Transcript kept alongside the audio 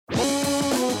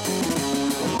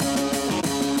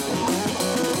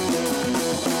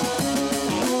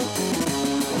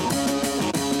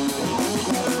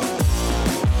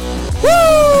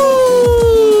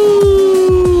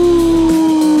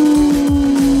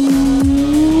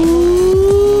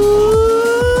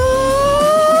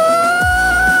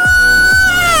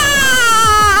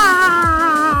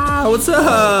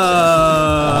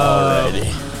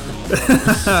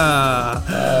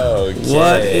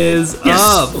What is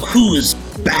up? Who is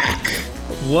back?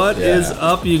 What is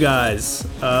up, you guys?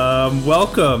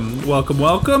 Welcome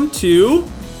to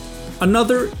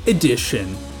another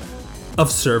edition of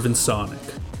Servant Sonic.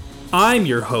 I'm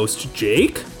your host,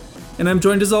 Jake, and I'm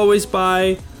joined as always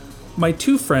by my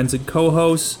two friends and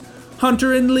co-hosts,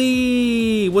 Hunter and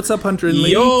Lee. What's up, Hunter and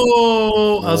Lee?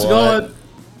 Yo, how's it going?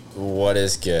 What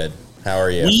is good? How are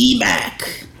you? We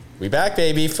back. We back,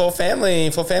 baby. Full family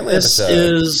This episode.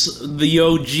 is the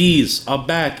OGs are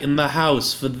back in the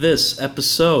house for this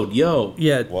episode. Yo.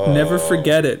 Yeah, Whoa. never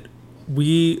forget it.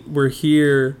 We were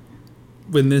here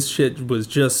when this shit was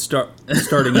just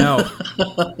starting out.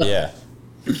 Yeah.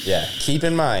 Keep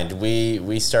in mind,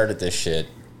 we started this shit.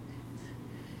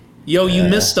 Yo, you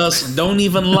missed us. Don't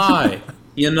even lie.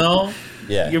 You know?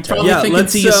 Yeah. You're probably Yeah, thinking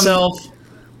let's, to yourself,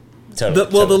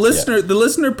 The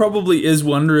listener probably is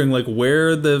wondering, like,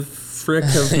 where the frick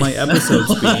have my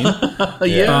episodes been?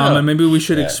 yeah. And maybe we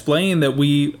should explain that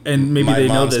maybe My they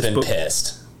know mom's this, been but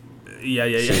pissed. yeah.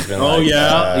 She's been Oh, like,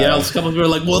 yeah. Let's come up here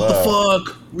like, what the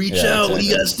fuck? Reach Yeah, out. What are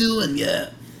you exactly. guys doing? Yeah.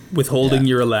 Withholding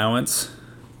your allowance.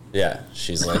 Yeah.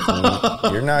 She's like,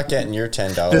 you're not getting your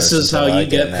 $10. This is until how I you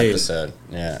get an paid. Episode.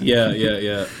 Yeah.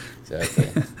 Yeah.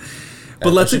 Exactly.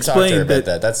 But let's I should talk to her explain about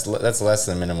that. That's less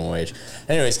than minimum wage.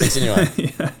 Anyways, continue on.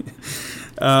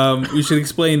 We should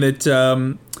explain that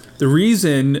the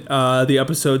reason the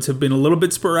episodes have been a little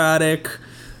bit sporadic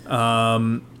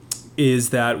is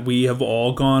that we have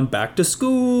all gone back to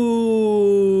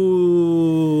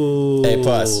school.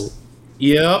 A+.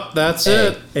 Yep, that's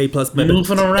it. A plus, baby.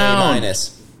 Moving A around.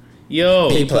 minus. Yo.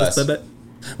 B A plus, plus. baby.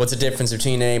 What's the difference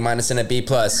between A minus and a B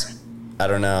plus? I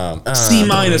don't know. C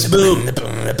minus, boo. You know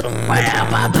what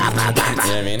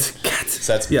I mean?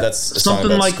 So that's a song Something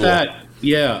about like school. that.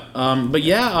 Yeah.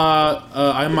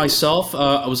 I myself,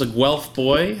 I was a Guelph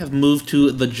boy, have moved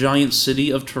to the giant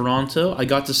city of Toronto. I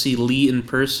got to see Lee in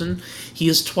person. He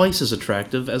is twice as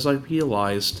attractive as I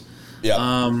realized.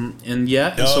 Yeah. And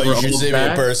yeah, and so Oh, we're you should all see me in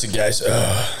back. person, guys.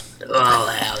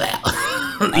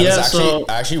 I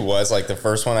actually was like the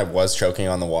first one. I was choking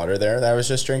on the water there that I was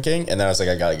just drinking, and then I was like,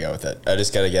 I gotta go with it. I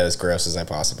just gotta get as gross as I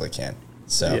possibly can.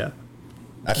 So Yeah.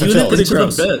 I You fulfilled. into the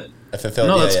gross. bit. I fulfilled.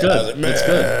 No, yeah, that's yeah. good. I was like, That's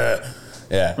good.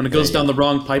 Yeah. When it goes down the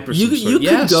wrong pipe or You some sort. could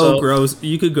Yeah, go so gross.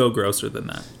 You could go grosser than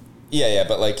that. Yeah,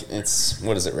 but like it's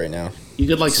what is it right now? you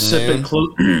could like sip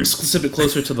noon. it, sip it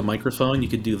closer to the microphone. You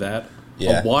could do that.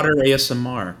 Yeah. A water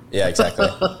ASMR. Yeah, exactly.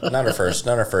 not our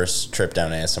first trip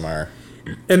down ASMR.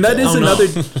 And that is Oh,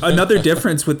 no. another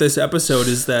difference with this episode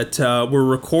is that we're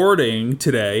recording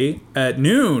today at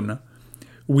noon.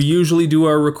 We usually do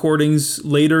our recordings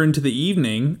later into the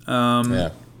evening.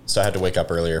 Yeah. So I had to wake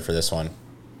up earlier for this one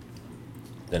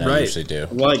than I Right. usually do.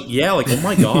 Like oh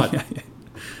my god.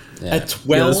 Yeah. At 12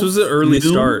 Yeah, this was an early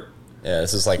noon? start. Yeah,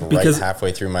 this is like Because- right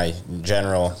halfway through my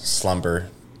general slumber.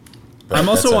 But I'm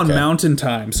also that's on okay. mountain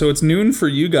time, so it's noon for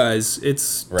you guys.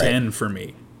 It's Right. 10 for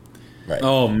me. Right.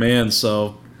 Oh man,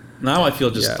 so now I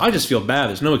feel Yeah. I just feel bad.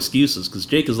 There's no excuses because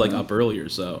Jake is like up earlier.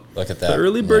 So Look at that. The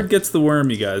early bird gets the worm,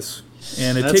 you guys.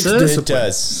 And it That's takes it. It discipline.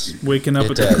 does. Waking up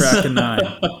It at the does. crack of 9.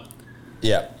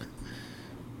 Yeah.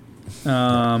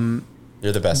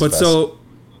 You're the best. But of us. so,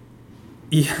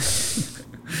 yeah.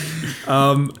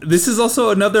 This is also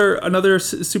another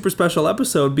super special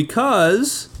episode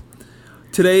because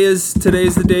today is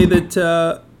the day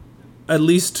that at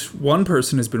least one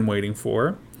person has been waiting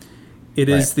for. It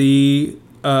is Right.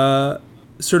 the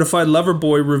Certified Lover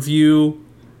Boy review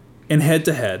and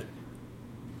head-to-head.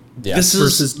 yeah, this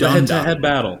Versus is the Dum Dum. head-to-head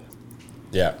battle.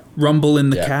 yeah, Rumble in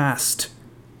the Yeah. cast.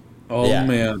 Oh Yeah.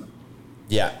 man,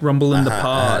 yeah. Rumble in the Uh-huh,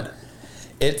 pod. uh-huh.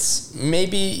 It's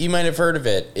maybe you might have heard of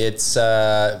it. It's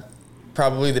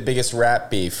probably the biggest rap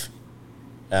beef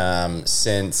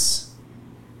since.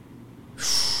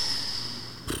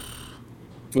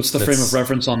 what's the frame of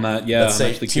reference on that? Yeah, Let's I'm say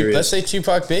actually curious. let's say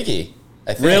Tupac Biggie.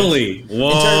 I think. Really?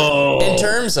 Whoa. In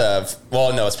terms of,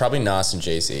 well, no, it's probably Nas and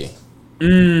Jay-Z. Yeah.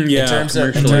 In terms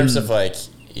of commercially. in terms of like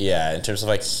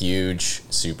huge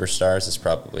superstars, it's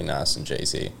probably Nas and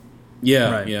Jay-Z.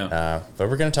 Yeah. Right. Yeah. But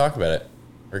we're gonna talk about it.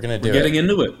 We're gonna do Getting it.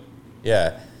 into it.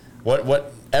 Yeah.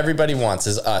 What everybody wants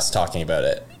is us talking about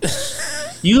it.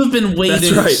 That's You have been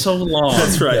waiting right. so long.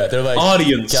 That's right. Yeah, they're like,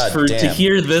 Audience God to damn.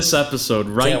 hear this episode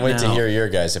right Can't wait now. to hear your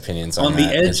guys' opinions on on the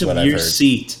that, edge is of what I've your heard.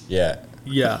 seat. Yeah.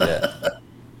 Yeah. Yeah.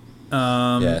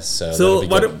 Yeah. So So that'll be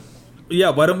why good.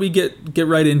 why don't we get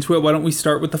right into it? Why don't we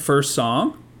start with the first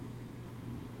song?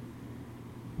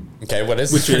 Okay, what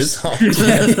is Which the is- first song?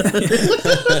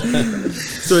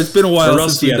 So it's been a while The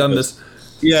since Rusty we've done episode.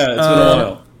 this. Yeah, it's been a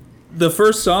while. The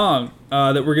first song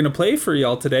that we're going to play for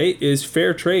y'all today is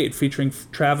Fair Trade featuring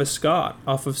Travis Scott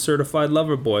off of Certified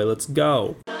Lover Boy. Let's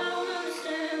go.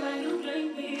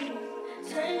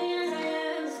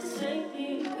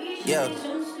 Yeah.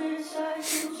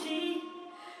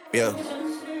 Yeah.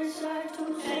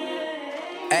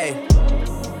 Hey.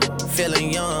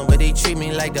 Feeling young, but they treat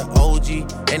me like the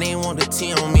OG. And they want the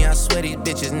T on me, I swear these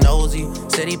bitches nosy.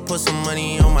 Said he put some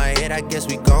money on my head, I guess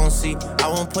we gon' see. I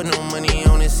won't put no money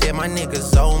on his head, my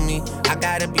niggas owe me. I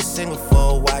gotta be single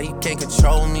for a while, you can't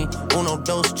control me. Uno,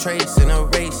 those traits in a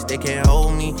race, they can't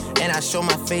hold me. And I show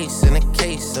my face in a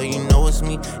case, so you know it's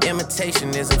me. Imitation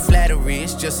isn't flattery,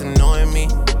 it's just annoying me.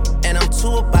 And I'm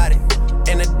too about it.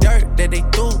 And the dirt that they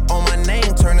threw on my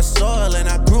name turned to soil, and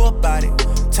I grew about it.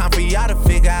 Time for y'all to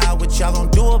figure out what y'all gon'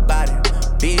 do about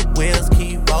it. Big wheels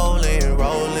keep rolling,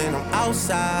 rolling. I'm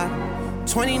outside,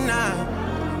 29,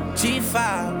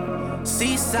 G5,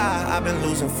 Seaside. I've been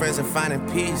losing friends and finding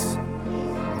peace.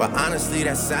 But honestly,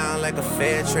 that sound like a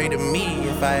fair trade to me.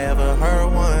 If I ever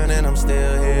heard one, and I'm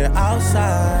still here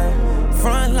outside.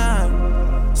 Front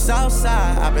line, south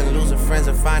side. I've been losing friends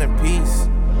and finding peace.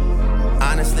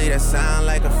 Honestly, that sound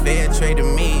like a fair trade to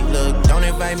me. Look, don't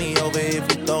invite me over if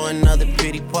you throw another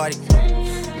pretty party.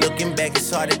 Looking back,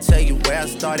 it's hard to tell you where I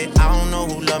started. I don't know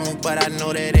who loved me, but I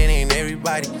know that it ain't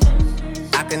everybody.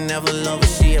 I can never love her,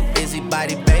 she a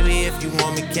busybody. Baby, if you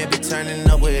want me, can't be turning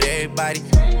up with everybody.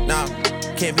 Nah,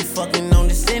 can't be fucking on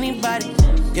this anybody.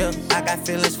 Yeah, I got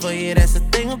feelings for you, that's the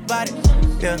thing about it.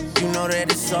 Yeah, you know that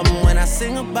it's something when I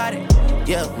sing about it.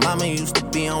 Yeah, mama used to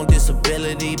be on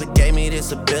disability, but gave me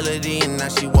this ability. And now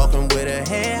she walking with her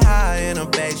head high and her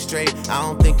back straight. I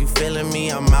don't think you feeling me,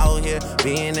 I'm out here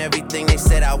being everything they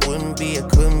said I wouldn't be or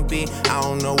couldn't be. I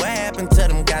don't know what happened to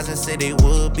them guys that said they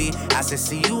would be. I said,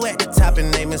 see you at the top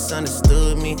and they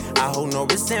misunderstood me. I hold no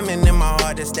resentment in my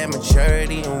heart, that's that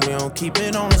maturity. And we don't keep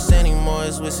it on us anymore,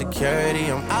 it's with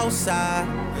security. I'm outside,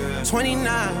 29,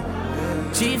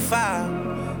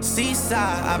 G5,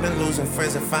 Seaside. I've been losing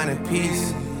friends and finding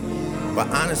peace. But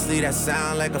honestly, that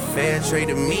sound like a fair trade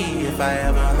to me. If I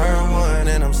ever heard one,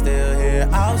 and I'm still here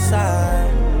outside.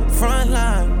 Front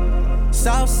line,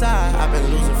 south side. I've been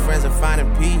losing friends and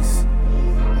finding peace.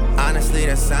 Honestly,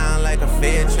 that sound like a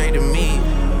fair trade to me.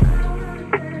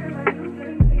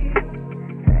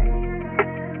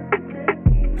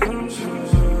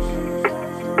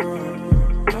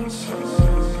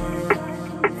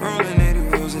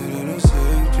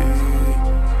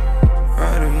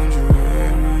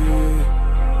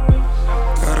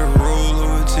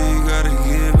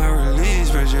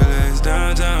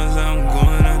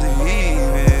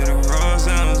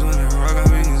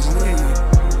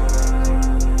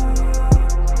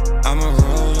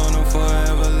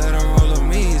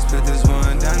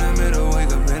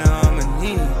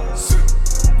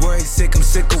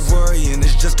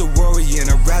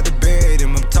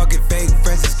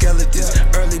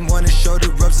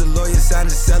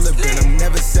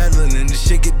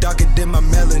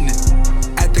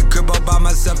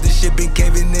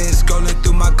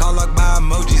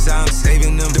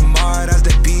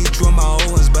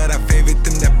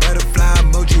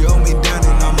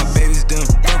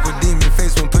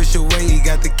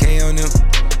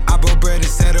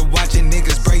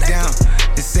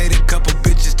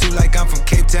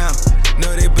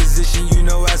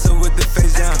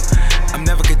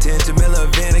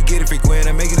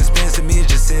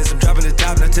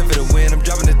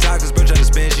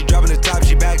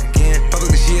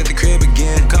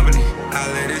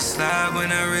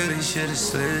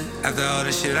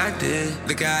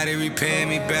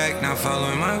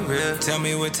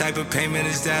 Type of payment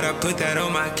is that? I put that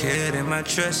on my kid and my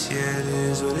trust, yeah, it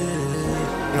is what it is.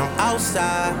 And I'm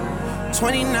outside,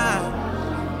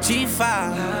 29,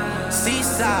 G5,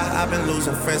 Seaside. I've been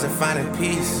losing friends and finding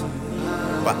peace.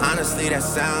 But honestly, that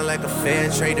sound like a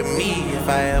fair trade to me. If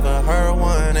I ever heard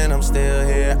one, and I'm still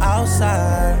here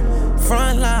outside.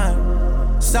 Front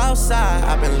line, south side.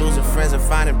 I've been losing friends and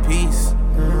finding peace.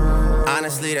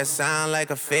 Honestly, that sound like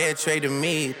a fair trade to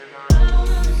me.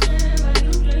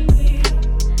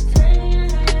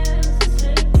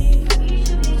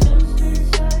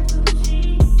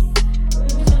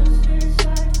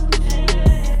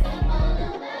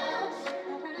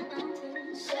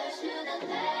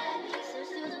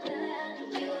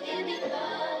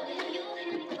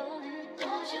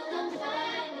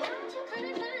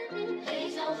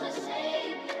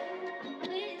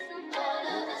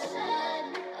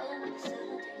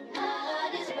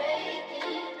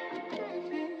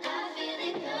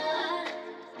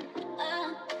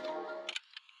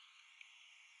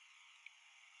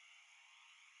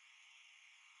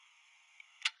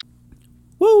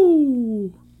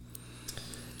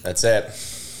 That's it.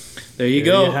 There you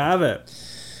There go. you have it.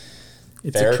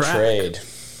 It's Fair a track. trade.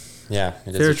 Yeah,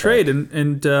 it is Fair a track. trade.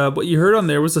 And what you heard on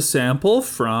there was a sample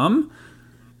from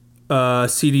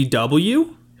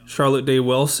CDW, Charlotte Day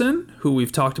Wilson, who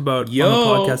we've talked about on the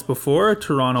podcast before, a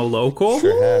Toronto local.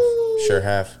 Sure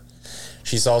have.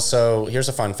 She's also, here's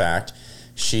a fun fact.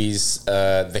 She's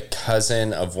the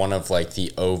cousin of one of like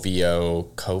the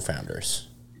OVO co-founders.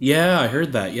 Yeah, I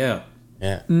heard that. Yeah.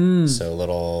 Yeah. So a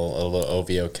little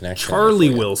OVO connection.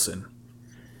 Charlie Wilson.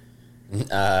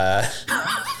 Yeah.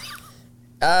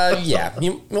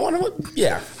 You want to?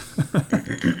 Yeah.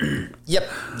 Yep.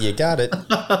 You got it.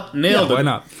 Nailed Why it.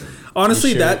 not?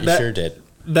 Honestly, You sure did.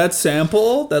 that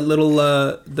sample, that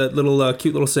little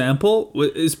cute little sample,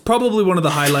 is probably one of the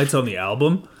highlights on the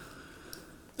album.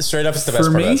 Straight up, it's the best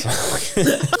For part me? of that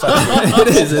song.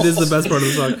 It is the best part of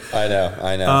the song.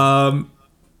 I know.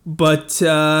 But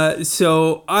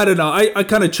so I don't know. I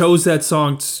kind of chose that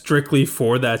song strictly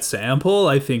for that sample.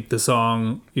 I think the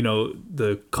song,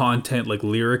 the content, like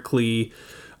lyrically,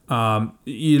 some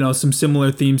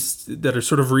similar themes that are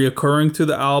sort of reoccurring through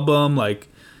the album, like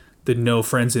the no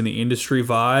friends in the industry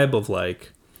vibe of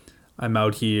like, I'm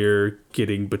out here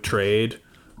getting betrayed,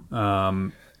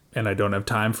 and I don't have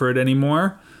time for it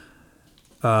anymore.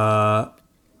 And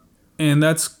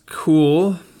that's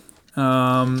cool.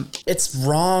 It's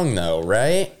wrong though,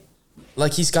 right?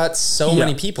 Like he's got so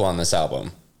many people on this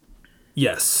album.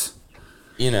 Yes.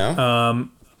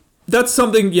 That's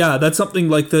something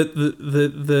like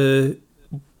the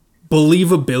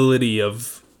believability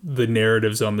of the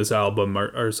narratives on this album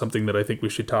are something that I think we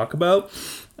should talk about.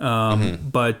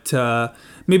 But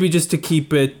maybe just to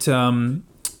keep it on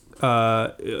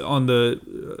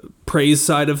the praise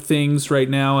side of things right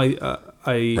now,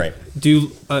 I do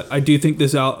think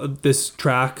this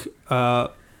track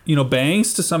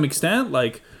bangs to some extent.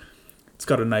 Like it's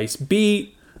got a nice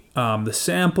beat. The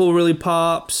sample really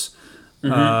pops.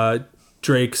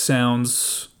 Drake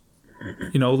sounds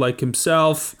like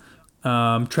himself.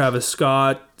 Travis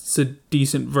Scott's a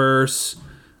decent verse.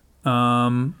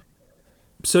 So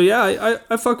yeah,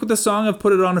 I fuck with the song. I've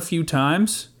put it on a few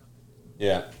times.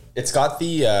 Yeah, it's got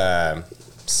the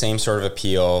same sort of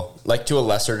appeal, like to a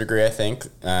lesser degree, I think.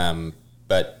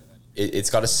 But it's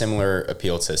got a similar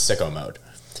appeal to Sicko Mode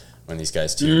when these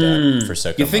guys teamed up for Sicko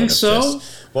Mode. You think so?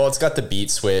 Well, it's got the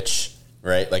beat switch,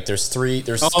 right? Like there's three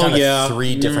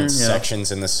different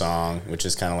sections in the song, which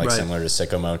is kind of like similar to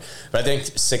Sicko Mode. But I think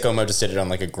Sicko Mode just did it on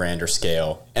like a grander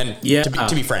scale, and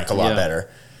to be frank, a lot better.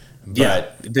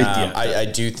 But I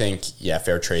do think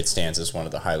Fair Trade stands as one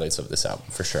of the highlights of this album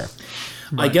for sure.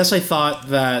 I guess I thought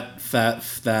that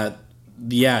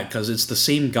because it's the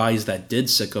same guys that did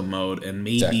Sicko Mode, and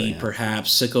maybe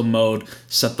perhaps Sicko Mode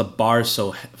set the bar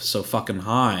so fucking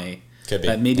high Could be,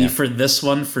 that maybe for this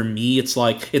one, for me, it's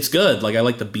like it's good. Like I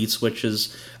like the beat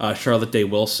switches, Charlotte Day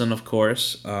Wilson, of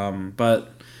course,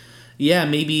 but yeah,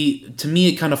 maybe to me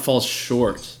it kind of falls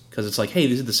short because it's like, hey,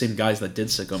 these are the same guys that did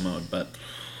Sicko Mode, but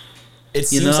it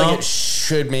seems like it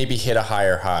should maybe hit a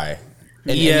higher high.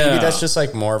 And maybe that's just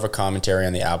like more of a commentary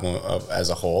on the album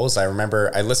as a whole. As I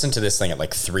remember, I listened to this thing at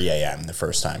like 3 a.m. the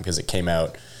first time because it came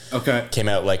out. Okay. Came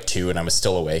out like 2, and I was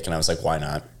still awake, and I was like, why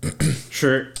not?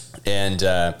 Sure. And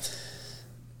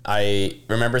I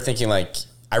remember thinking like,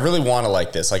 I really want to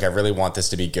like this. Like, I really want this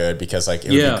to be good because like it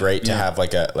would be great to have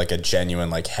like a genuine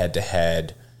like head to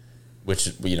head, which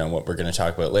what we're going to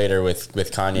talk about later with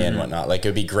Kanye and whatnot. Like it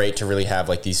would be great to really have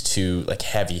like these two like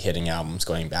heavy hitting albums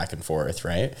going back and forth,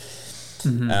 right?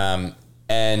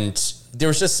 And there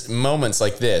was just moments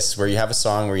like this where you have a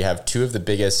song where you have two of the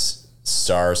biggest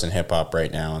stars in hip hop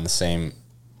right now on the same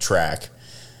track.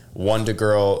 Wonder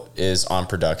Girl is on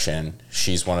production.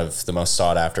 She's one of the most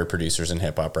sought after producers in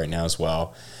hip hop right now as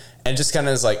well. And just kind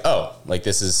of is like, oh, like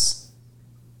this is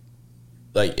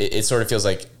like, it sort of feels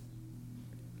like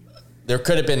there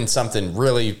could have been something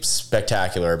really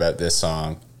spectacular about this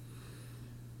song.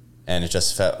 And it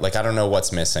just felt like, I don't know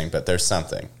what's missing, but there's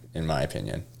something, in my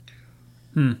opinion.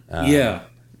 No,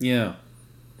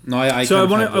 I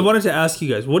wanted to ask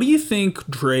you guys, what do you think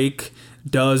Drake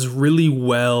does really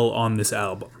well on this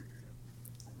album?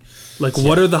 Like,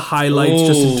 what are the highlights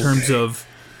just in terms of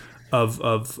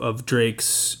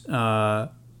Drake's I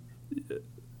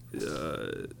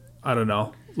don't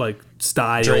know, like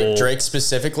style? Drake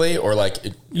specifically, or like,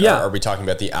 are we talking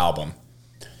about the album?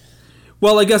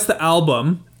 Well, I guess the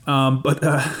album, but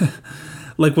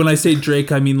like when I say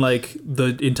Drake, I mean like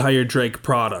the entire Drake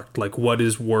product. Like what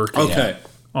is working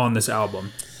on this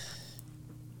album?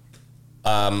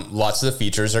 Lots of the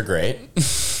features are great.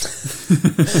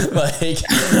 Like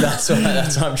that's what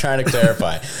I'm trying to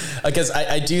clarify, because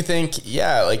I do think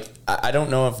like I don't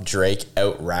know if Drake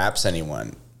out raps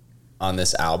anyone on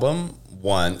this album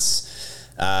once,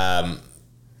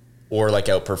 or like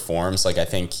outperforms. Like I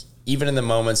think even in the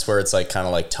moments where it's like kind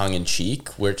of like tongue in cheek,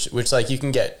 which like you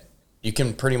can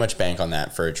pretty much bank on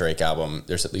that for a Drake album.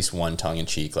 There's at least one tongue in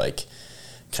cheek, like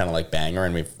kind of like banger,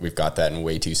 and we've got that in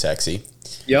Way Too Sexy.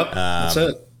 Yep, that's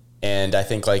it. And I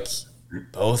think like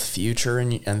both Future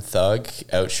and Thug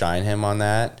outshine him on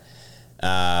that.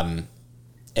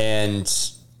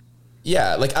 And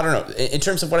yeah, like, I don't know. In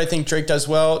terms of what I think Drake does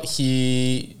well,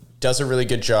 he does a really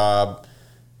good job,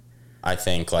 I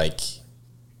think, like,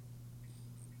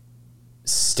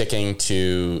 sticking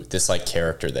to this, like,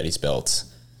 character that he's built.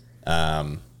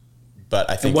 But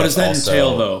I think, and what does that also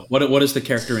entail, though? What does the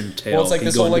character entail? Well, it's like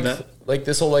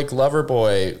this whole like lover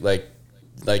boy, like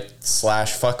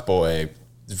slash fuck boy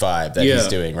vibe that he's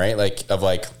doing, right? Like, of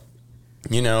like,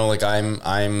 you know, like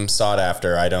I'm sought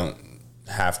after. I don't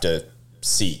have to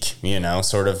seek, you know,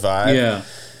 sort of vibe.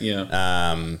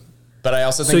 Yeah. But I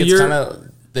also think it's kind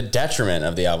of the detriment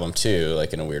of the album too,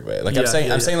 like in a weird way. Like I'm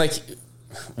saying like,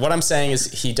 what I'm saying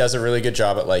is he does a really good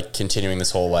job at like continuing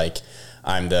this whole like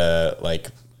I'm the like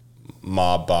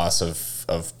mob boss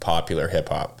of popular hip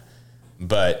hop,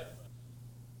 but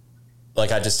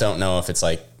like I just don't know if it's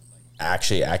like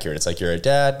actually accurate. It's like you're a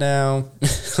dad now.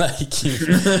 Like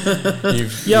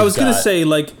I was gonna say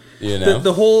like, you know,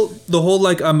 the whole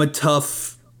like I'm a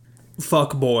tough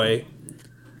fuck boy.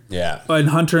 Yeah. And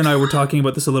Hunter and I were talking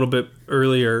about this a little bit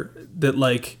earlier, that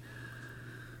like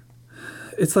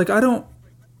it's like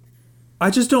I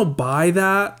just don't buy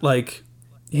that, like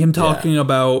him talking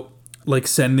about like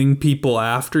sending people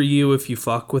after you if you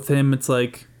fuck with him. It's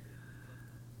like,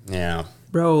 yeah,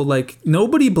 bro, like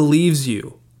nobody believes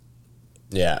you.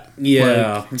 Yeah.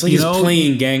 Like, it's like he's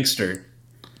playing gangster.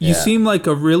 You seem like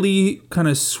a really kind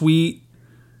of sweet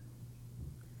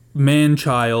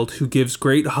man-child who gives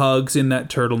great hugs in that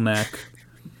turtleneck.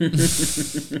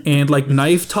 And like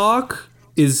knife talk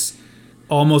is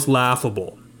almost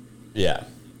laughable. Yeah.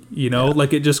 You know,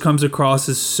 like it just comes across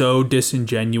as so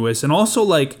disingenuous. And also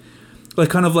like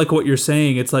kind of like what you're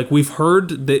saying, it's like we've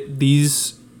heard that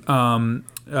these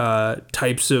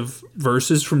types of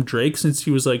verses from Drake since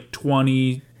he was like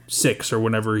 26 or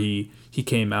whenever he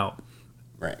came out.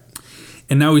 Right.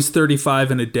 And now he's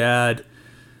 35 and a dad,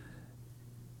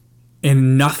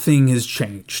 and nothing has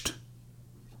changed.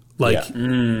 Like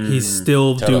he's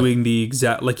still doing the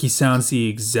exact, like he sounds the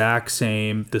exact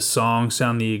same. The songs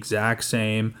sound the exact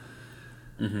same.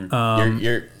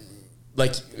 Mm-hmm.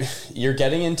 You're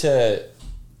getting into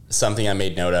something I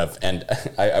made note of, and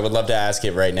I would love to ask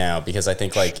it right now because I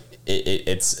think like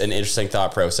it's an interesting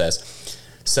thought process.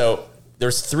 So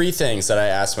there's three things that I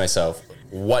asked myself: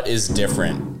 what is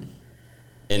different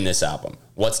in this album?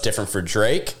 What's different for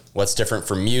Drake? What's different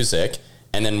for music?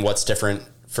 And then what's different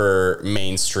for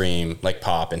mainstream, like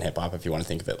pop and hip hop, if you want to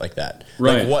think of it like that?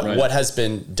 Right. Like what has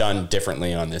been done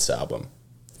differently on this album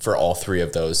for all three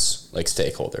of those like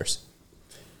stakeholders?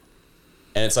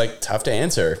 And it's like tough to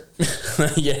answer. You know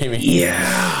what I mean?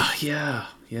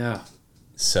 Yeah.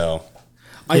 So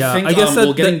I think, I guess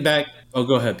getting back. Oh,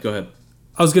 go ahead.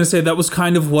 I was going to say that was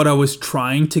kind of what I was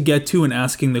trying to get to in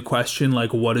asking the question,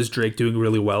 like, what is Drake doing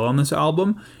really well on this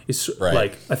album? It's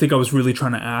like, I think I was really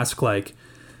trying to ask, like,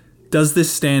 does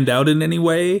this stand out in any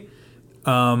way?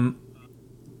 And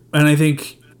I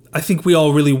think we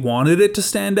all really wanted it to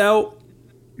stand out.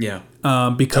 Yeah.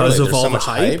 Because of all the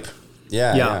hype.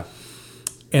 Yeah.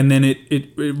 And then it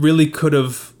really could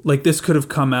have, like, this could have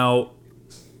come out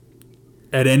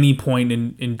at any point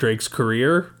in Drake's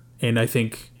career. And I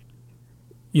think,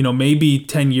 you know, maybe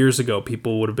 10 years ago,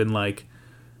 people would have been like,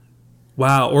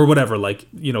 wow, or whatever. Like,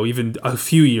 you know, even a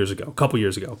couple years ago,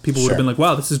 people would have been like,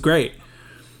 wow, this is great.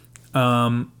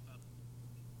 But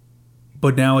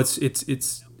now it's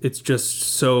just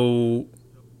so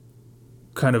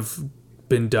kind of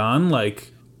been done.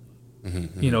 Like,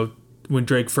 you know, when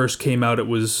Drake first came out, it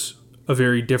was a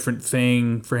very different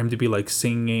thing for him to be like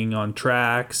singing on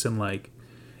tracks, and like,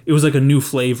 it was like a new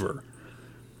flavor.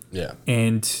 Yeah.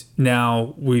 And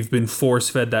now we've been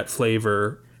force-fed that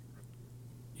flavor,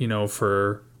 you know,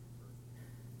 for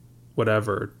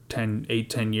whatever, 10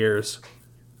 years.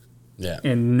 Yeah.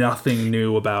 And nothing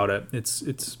new about it.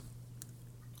 It's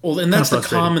well, and that's the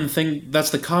common thing. That's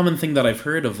the common thing that I've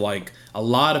heard of. Like, a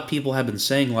lot of people have been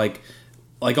saying, like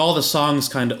all the songs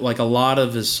kind of, like, a lot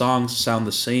of his songs sound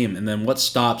the same. And then what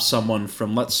stops someone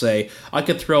from, let's say, I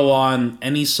could throw on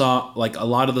any song, like a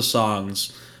lot of the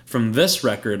songs from this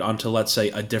record onto, let's say,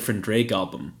 a different Drake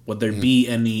album? Would there be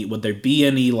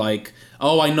any like,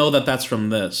 oh, I know that's from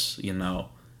this, you know?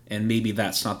 And maybe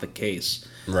that's not the case.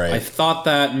 Right. I thought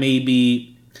that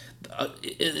maybe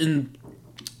in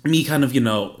me kind of,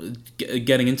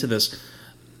 getting into this,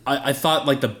 I thought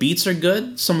like the beats are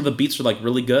good. Some of the beats are like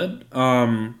really good.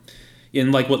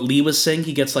 In like what Lee was saying,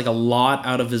 he gets like a lot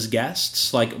out of his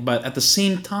guests. But at the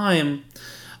same time,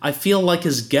 I feel like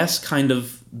his guests kind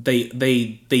of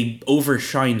they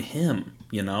overshine him.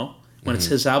 When it's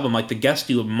his album, like the guests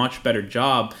do a much better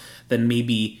job than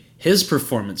maybe his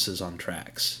performances on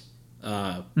tracks.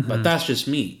 But that's just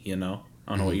me. I don't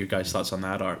know what your guys' thoughts on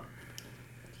that are.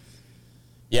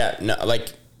 Yeah, no,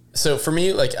 so for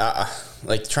me,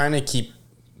 trying to keep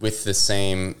with the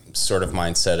same sort of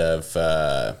mindset of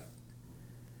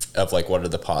like what are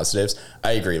the positives.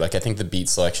 I agree. Like I think the beat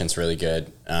selection's really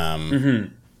good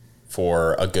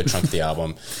for a good chunk of the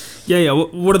album. Yeah.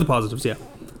 What are the positives? Yeah.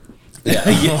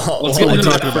 Let's get into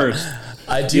that first.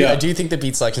 I do think the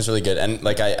beat selection's really good, and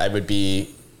like I would be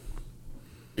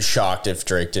shocked if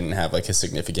Drake didn't have like a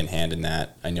significant hand in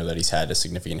that. I know that he's had a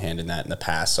significant hand in that in the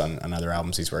past on other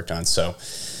albums he's worked on. So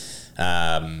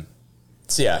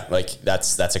yeah, like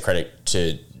that's a credit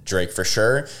to Drake for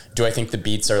sure. Do I think the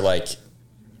beats are like,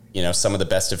 some of the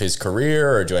best of his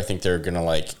career, or do I think they're going to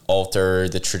like alter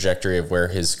the trajectory of where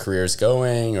his career is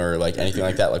going or like anything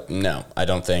like that? Like, no, I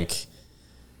don't think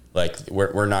like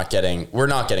we're not getting a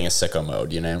Sicko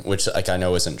Mode, which like I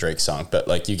know isn't Drake's song, but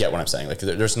like you get what I'm saying. Like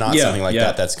there's not something like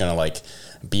that that's going to like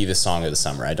be the song of the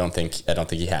summer. I don't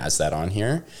think he has that on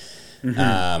here.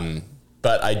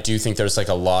 But I do think there's like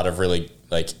a lot of really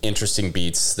like interesting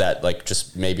beats that like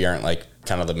just maybe aren't like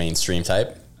kind of the mainstream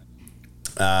type.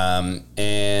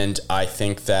 And I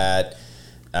think that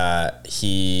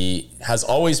he has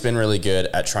always been really good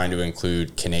at trying to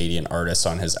include Canadian artists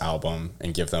on his album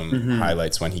and give them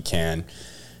highlights when he can.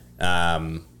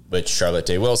 With Charlotte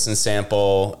Day Wilson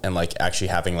sample and like actually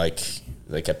having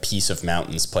like a piece of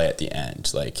mountains play at the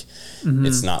end. Like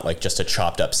it's not like just a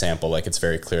chopped up sample. Like it's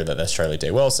very clear that that's Charlotte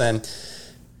Day Wilson.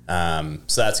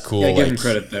 So that's cool. Yeah, give him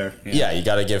credit there. Yeah, you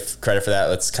got to give credit for that.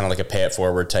 That's kind of like a pay it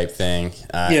forward type thing.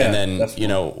 And then,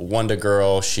 Wonder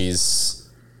Girl, she's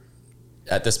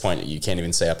at this point, you can't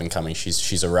even say up and coming.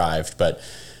 She's arrived, but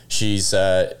she's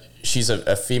a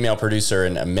female producer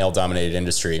in a male dominated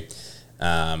industry,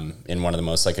 in one of the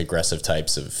most like aggressive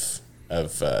types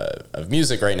of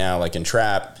music right now, like in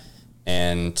trap,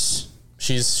 and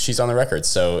she's on the record,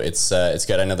 so it's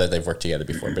good. I know that they've worked together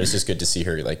before, but it's just good to see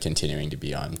her like continuing to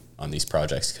be on these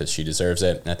projects because she deserves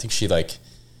it. And I think she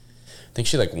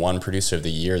won Producer of the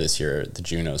Year this year at the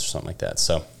Junos or something like that.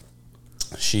 So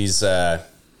she's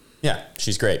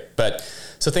she's great. But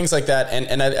so things like that,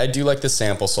 and I do like the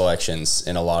sample selections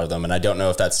in a lot of them, and I don't know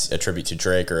if that's a tribute to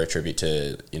Drake or a tribute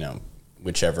to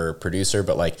whichever producer,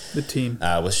 but like the team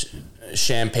with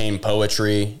Champagne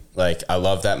Poetry, like I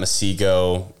love that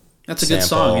Masego. That's a good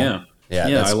song,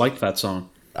 yeah. I liked that song.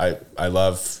 I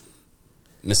love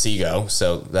Masego,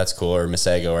 so that's cool, or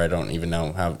Masego, or I don't even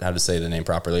know how to say the name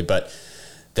properly, but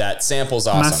that sample's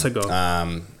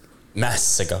awesome.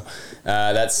 Masego.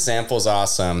 That sample's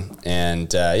awesome,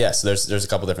 and so there's a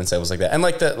couple different samples like that, and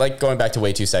like going back to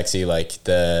Way Too Sexy, like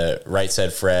the Right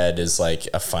Said Fred is like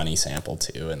a funny sample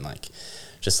too, and like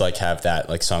just like have that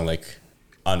like song like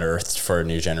Unearthed for a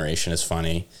New Generation is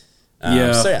funny.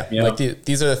 Like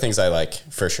these are the things I like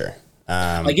for sure.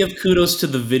 I give kudos to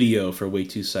the video for Way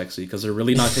Too Sexy because they're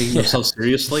really not taking themselves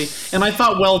seriously, and I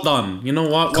thought well done. You know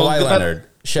what? Kawhi Leonard.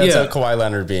 Shouts out Kawhi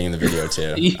Leonard being in the video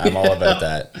too. I'm all about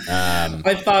that.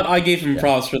 I thought I gave him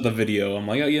props for the video. I'm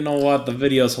like, oh, you know what? The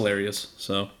video's hilarious.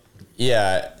 So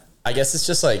yeah, I guess it's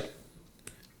just like,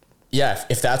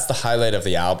 if that's the highlight of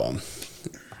the album,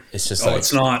 it's just like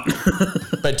it's not.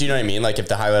 But do you know what I mean? Like if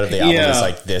the highlight of the album is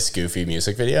like this goofy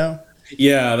music video.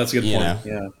 Yeah, that's a good point.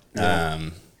 Yeah.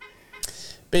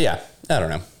 But yeah, I don't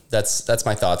know. That's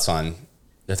my thoughts on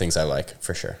the things I like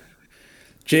for sure.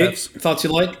 Jake, thoughts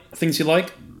you like? Things you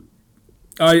like?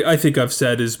 I think I've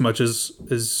said as much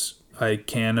as I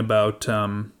can about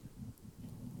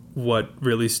what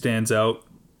really stands out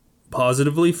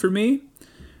positively for me.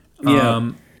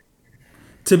 Yeah.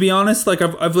 To be honest, like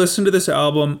I've listened to this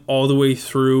album all the way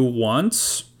through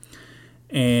once,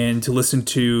 and to listen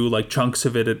to like chunks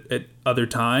of it at other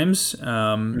times.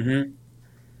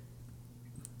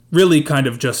 Really kind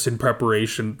of just in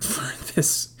preparation for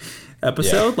this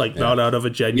episode, not out of a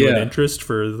genuine interest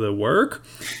for the work.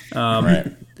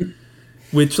 Right.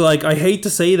 Which like I hate to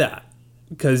say that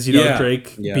because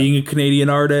Drake being a Canadian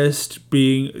artist,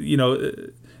 being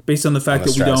based on the fact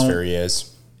that we don't. He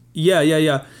is.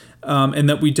 Yeah. And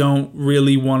that we don't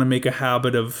really want to make a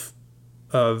habit of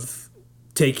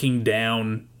taking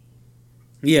down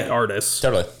artists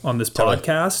on this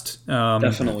podcast.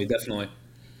 Definitely.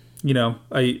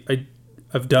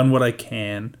 I've done what I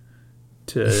can.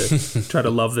 to try to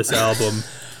love this album.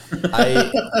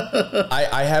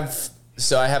 I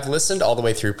have listened all the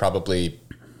way through probably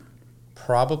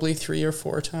 3 or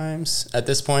 4 times at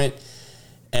this point,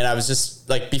 and I was just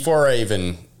like, before I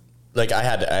even like, I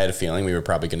had a feeling we were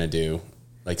probably going to do,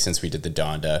 like, since we did the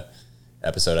Donda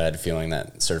episode, I had a feeling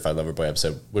that Certified Lover Boy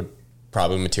episode would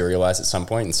probably materialize at some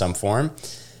point in some form.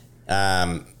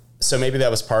 So maybe that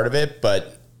was part of it,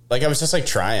 but like, I was just like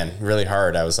trying really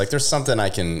hard. I was like, there's something I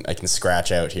can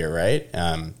scratch out here, right?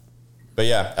 But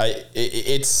yeah,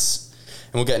 it's,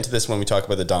 and we'll get into this when we talk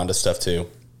about the Donda stuff too.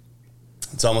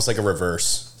 It's almost like a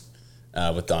reverse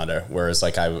with Donda, whereas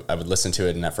like I would listen to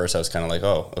it, and at first I was kind of like,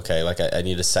 oh, okay, like I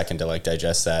need a second to like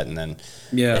digest that, and then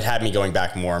it had me going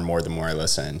back more and more the more I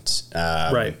listened.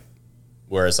 Right.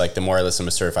 Whereas like the more I listened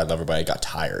to Certified Lover Boy, I got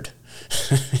tired.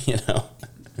 You know.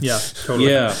 Yeah,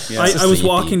 totally. Yeah. I was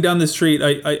walking down the street.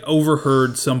 I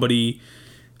overheard somebody,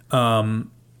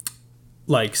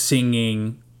 like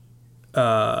singing,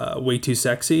 "Way Too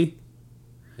Sexy."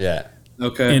 Yeah.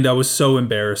 Okay. And I was so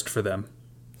embarrassed for them.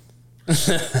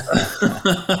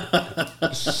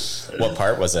 What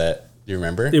part was it? Do you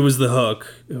remember? It was the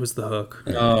hook.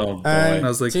 Oh, boy. And I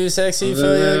was like, too sexy for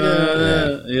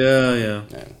you. Yeah.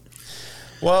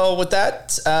 Well, with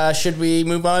that, should we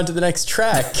move on to the next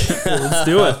track? let's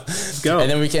do it. Let's go. And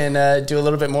then we can do a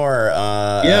little bit more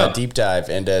deep dive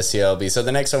into CLB. So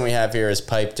the next one we have here is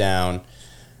Pipe Down,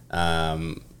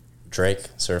 Drake,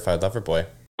 Certified Lover Boy.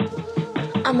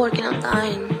 I'm working on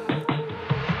dying.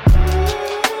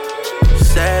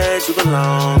 Said you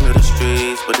belong to the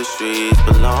streets, but the streets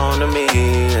belong to me.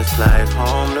 It's like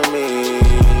home to me.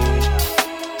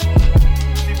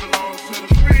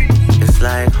 It's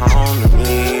like home to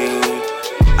me.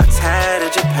 I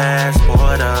tatted your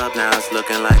passport up, now it's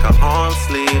looking like an arm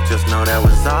sleeve. Just know that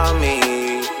was all me.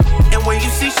 And when you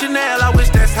see Chanel, I wish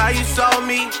that's how you saw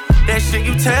me. That shit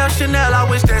you tell Chanel, I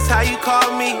wish that's how you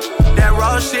call me. That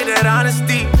raw shit, that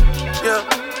honesty, yeah.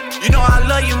 You know I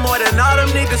love you more than all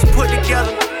them niggas put together.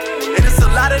 And it's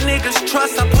a lot of niggas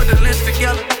trust, I put the list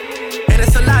together. And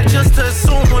it's a lot just to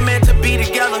assume we're meant to be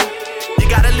together. You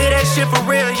gotta live that shit for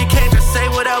real, you can't just say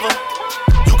whatever.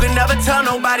 You can never tell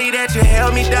nobody that you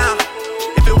held me down.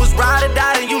 If it was ride or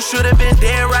die, then you should've been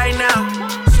dead right now.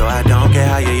 So I don't care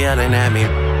how you're yelling at me.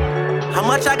 How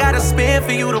much I gotta spend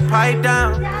for you to pipe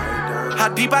down? How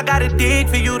deep I gotta dig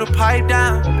for you to pipe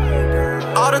down?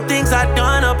 All the things I've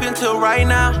done up until right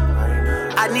now,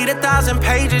 I need 1,000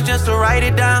 pages just to write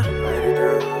it down.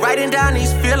 Writing down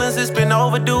these feelings, it's been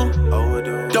overdue.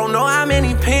 Don't know how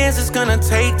many pens it's gonna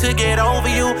take to get over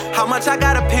you. How much I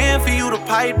gotta pen for you to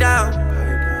pipe down?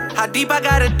 How deep I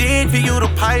gotta dig for you to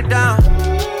pipe down?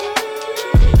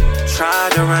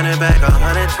 Tried to run it back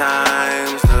 100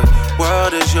 times. The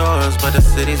world is yours, but the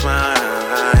city's mine.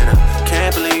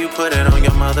 Can't believe you put it on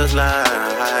your mother's life.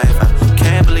 I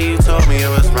can't believe you told me it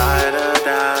was ride or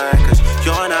die. Cause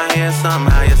you're not here,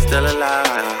 somehow you're still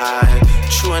alive.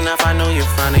 True enough, I knew you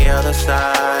from the other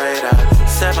side. I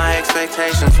set my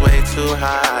expectations way too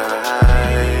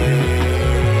high.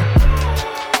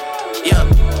 Yeah.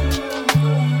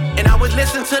 And I would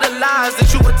listen to the lies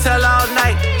that you would tell all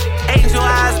night. Angel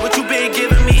eyes, but you been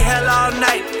giving me hell all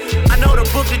night. I know the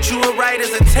book that you would write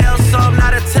is a tell some,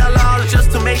 not a tell all.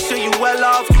 Just to make sure you well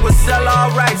off, you would sell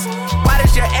all rights. Why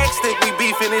does your ex think we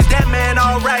beefing? Is that man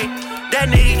alright? That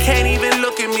nigga can't even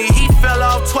look at me, he fell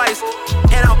off twice.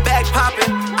 And I'm back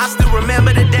popping. I still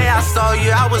remember the day I saw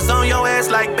you. I was on your ass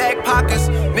like back pockets.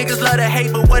 Niggas love to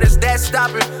hate, but what is that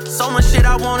stopping? So much shit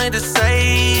I wanted to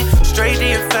say, straight to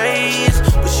your face.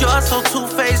 But you're so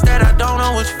two-faced that I don't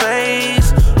know which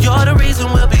face. You're the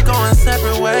reason we'll be going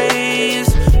separate ways.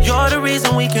 You're the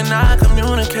reason we cannot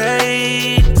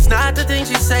communicate. It's not the things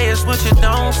you say, it's what you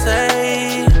don't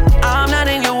say. I'm not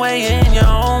in your way, in your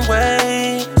own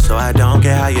way. So I don't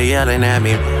care how you're yelling at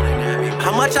me.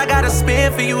 How much I gotta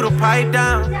spend for you to pipe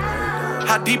down?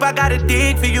 How deep I gotta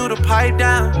dig for you to pipe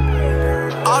down?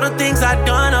 All the things I've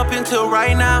done up until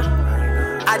right now,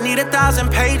 I need 1,000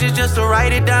 pages just to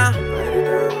write it down.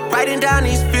 Writing down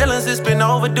these feelings, it's been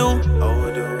overdue.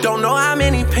 Don't know how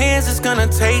many pens it's gonna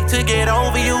take to get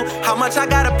over you. How much I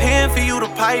gotta pen for you to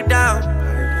pipe down?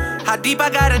 How deep I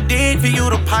gotta dig for you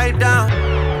to pipe down?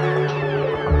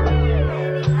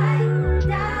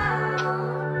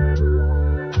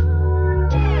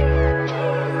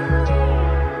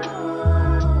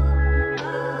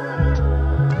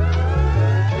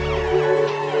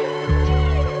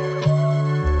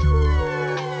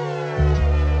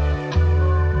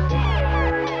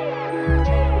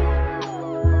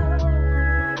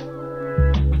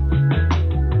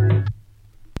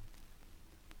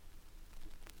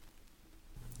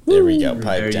 There we go.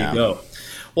 Pipe there down. You go.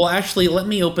 Well, actually, let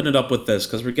me open it up with this,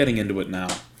 because we're getting into it now.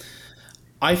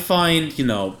 I find,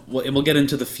 we'll get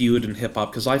into the feud and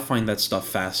hip-hop, because I find that stuff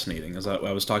fascinating, as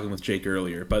I was talking with Jake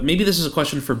earlier. But maybe this is a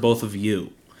question for both of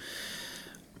you.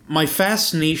 My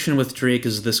fascination with Drake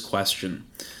is this question.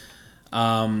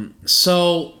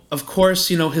 So, of course,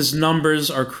 his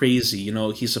numbers are crazy.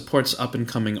 He supports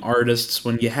up-and-coming artists.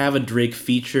 When you have a Drake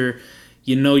feature,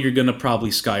 you're going to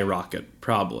probably skyrocket,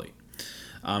 probably.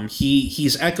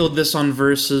 He's echoed this on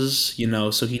Versus,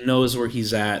 so he knows where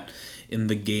he's at in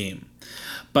the game.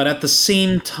 But at the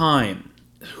same time,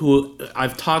 who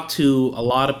I've talked to a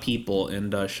lot of people,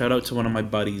 and shout out to one of my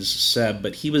buddies, Seb,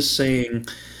 but he was saying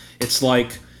it's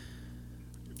like,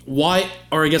 why,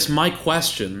 or I guess my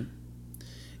question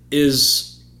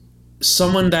is,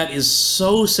 someone that is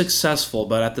so successful,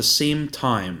 but at the same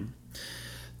time,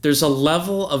 there's a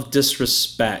level of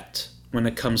disrespect when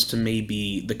it comes to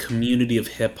maybe the community of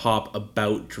hip-hop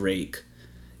about Drake,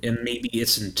 and maybe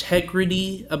its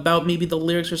integrity about maybe the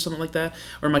lyrics or something like that.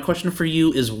 Or my question for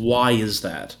you is, why is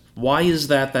that? Why is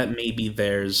that maybe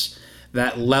there's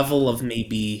that level of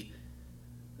maybe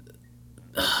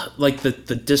like the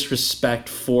disrespect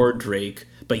for Drake,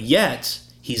 but yet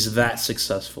he's that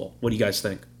successful? What do you guys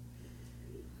think?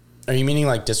 Are you meaning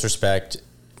like disrespect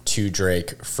to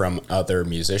Drake from other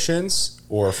musicians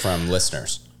or from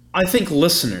listeners? I think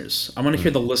listeners. I want to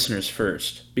hear the listeners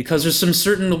first, because there's some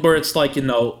certain where it's like,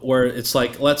 where it's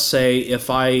like, let's say if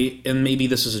and maybe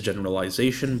this is a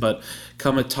generalization, but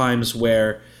come at times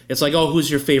where it's like, oh,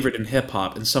 who's your favorite in hip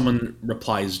hop? And someone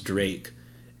replies Drake.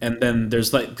 And then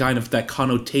there's like kind of that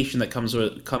connotation that comes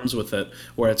with it,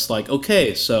 where it's like,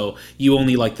 okay, so you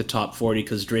only like the top 40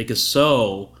 because Drake is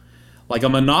so like a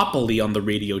monopoly on the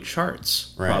radio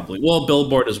charts, right. Probably. Well,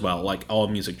 Billboard as well, like all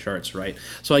music charts, right?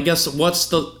 So I guess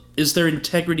is there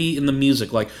integrity in the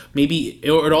music? Like maybe,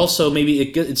 or also maybe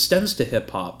it stems to hip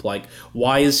hop. Like,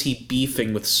 why is he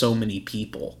beefing with so many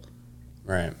people?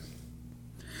 Right.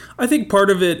 I think part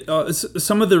of it,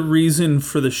 some of the reason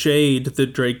for the shade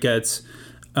that Drake gets,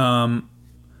 like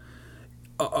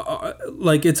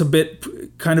it's a bit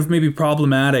kind of maybe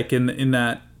problematic in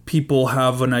that people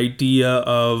have an idea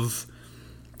of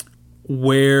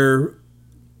where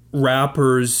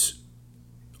rappers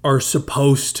are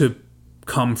supposed to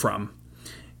come from,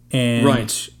 and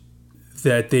right.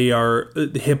 that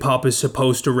hip hop is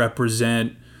supposed to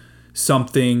represent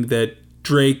something that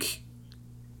Drake,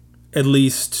 at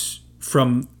least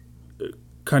from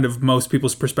kind of most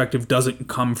people's perspective, doesn't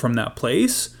come from that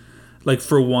place. Like,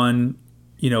 for one,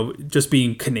 just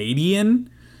being Canadian,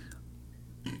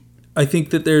 I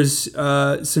think that there's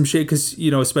some shit, because,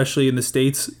 especially in the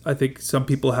States, I think some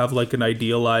people have like an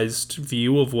idealized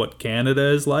view of what Canada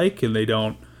is like, and they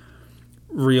don't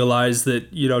realize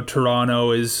that,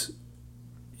 Toronto is,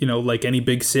 like any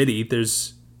big city,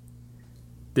 there's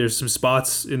some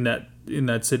spots in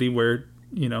that city where,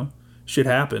 shit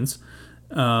happens.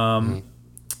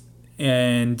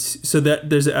 And so that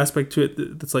there's an aspect to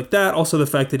it that's like that. Also, the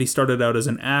fact that he started out as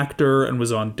an actor and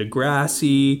was on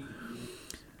Degrassi,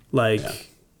 like,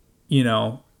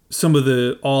 some of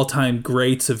the all-time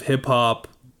greats of hip-hop,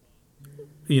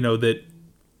 that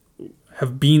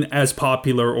have been as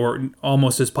popular or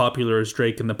almost as popular as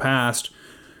Drake in the past,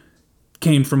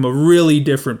 came from a really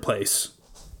different place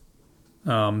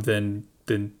than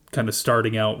kind of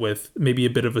starting out with maybe a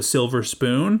bit of a silver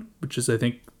spoon, which is, I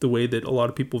think, the way that a lot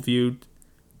of people viewed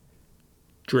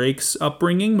Drake's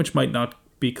upbringing, which might not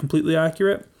be completely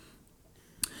accurate.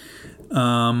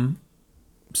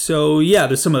 So yeah,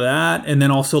 there's some of that. And then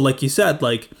also, like you said,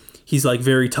 like he's like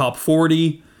very top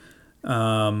 40,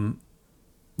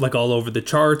 like all over the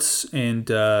charts. And,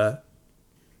 some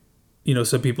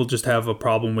people just have a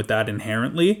problem with that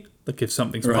inherently. Like if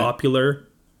something's right. popular,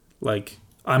 like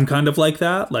I'm kind of like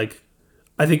that. Like,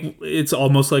 I think it's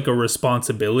almost like a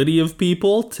responsibility of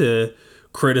people to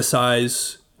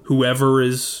criticize whoever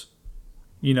is,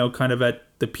 kind of at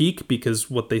the peak, because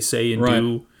what they say and right.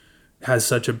 do has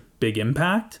such a big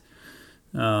impact.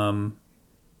 And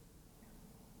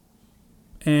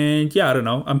yeah, I don't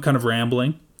know. I'm kind of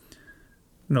rambling. I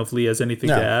don't know if Lee has anything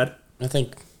to add. I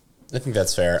think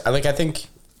that's fair. I think,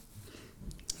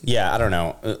 yeah, I don't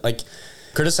know. Like,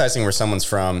 criticizing where someone's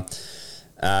from,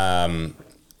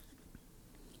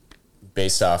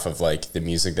 based off of like the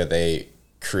music that they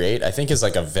create, I think is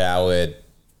like a valid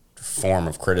form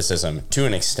of criticism to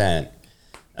an extent,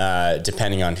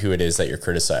 depending on who it is that you're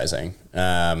criticizing.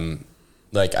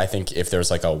 Like, I think if there's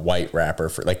like a white rapper,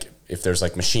 for like if there's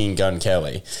like Machine Gun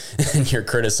Kelly and you're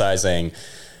criticizing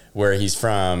where he's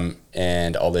from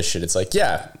and all this shit, it's like,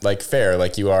 yeah, like fair.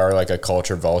 Like, you are like a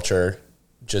culture vulture.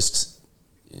 Just,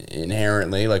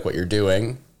 inherently like what you're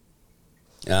doing.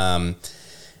 And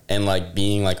like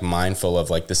being like mindful of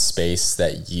like the space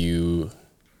that you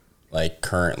like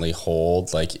currently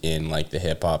hold like in like the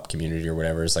hip hop community or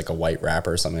whatever is like a white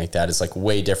rapper or something like that is like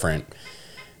way different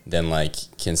than like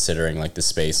considering like the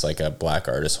space like a black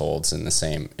artist holds in the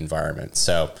same environment.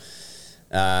 So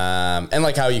and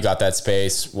like how you got that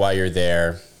space, why you're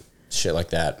there, shit like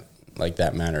that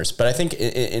matters. But I think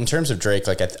in terms of Drake,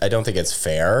 like I don't think it's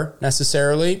fair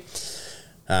necessarily.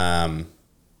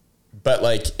 But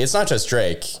like it's not just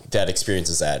Drake that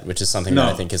experiences that, which is something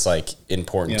that I think is like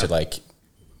important to like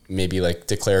maybe like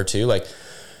declare too. Like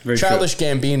very Childish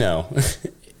Gambino,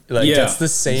 like that's the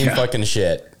same fucking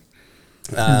shit.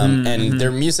 And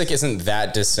their music isn't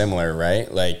that dissimilar,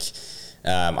 right? Like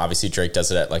obviously Drake does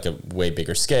it at like a way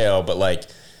bigger scale, but like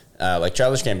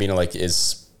Childish Gambino like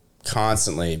is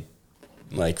constantly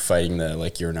like fighting the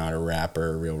like you're not a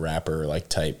rapper, a real rapper like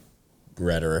type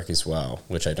rhetoric as well,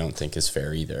 which I don't think is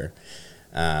fair either.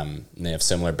 And they have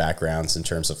similar backgrounds in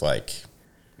terms of like,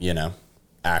 you know,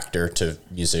 actor to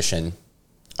musician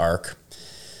arc.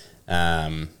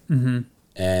 And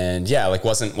yeah, like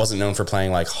wasn't known for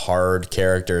playing like hard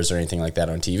characters or anything like that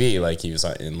on TV. Like he was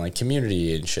in like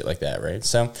Community and shit like that, right?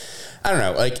 So I don't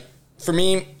know. Like for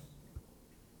me,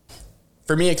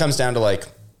 it comes down to like,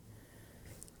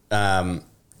 I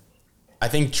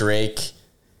think Drake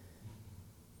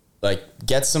like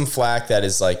gets some flack that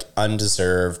is like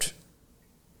undeserved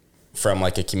from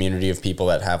like a community of people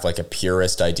that have like a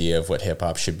purist idea of what hip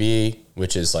hop should be,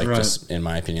 which is like just in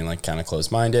my opinion like kind of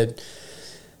closed-minded.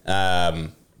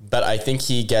 But I think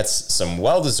he gets some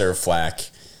well-deserved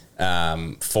flack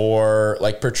for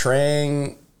like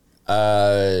portraying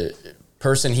a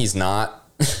person he's not.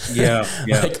 A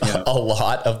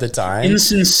lot of the time.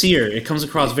 Insincere. It comes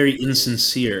across very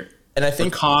insincere. And I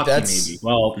think cocky, maybe.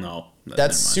 Well, no.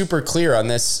 That's super clear on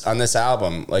this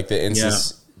album, like the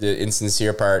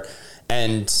insincere part.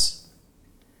 And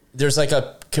there's like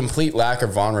a complete lack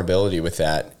of vulnerability with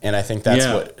that. And I think that's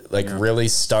what like really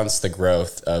stunts the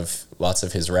growth of lots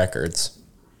of his records.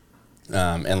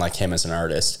 And like him as an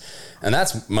artist. And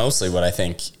that's mostly what I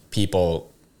think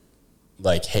people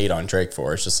like hate on Drake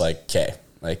for. It's just like, okay,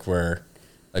 like what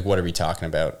are we talking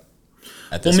about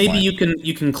at this point? Well, maybe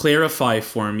you can clarify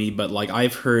for me, but like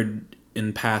I've heard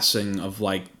in passing of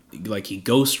like he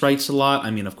ghostwrites a lot.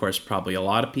 I mean, of course, probably a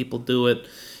lot of people do it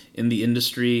in the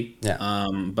industry. Yeah.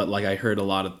 But like I heard a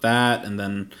lot of that, and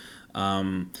then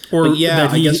I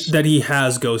guess that he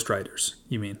has ghostwriters.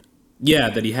 You mean? Yeah,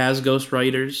 that he has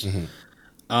ghostwriters.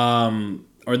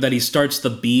 Or that he starts the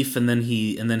beef and then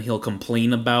he'll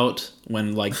complain about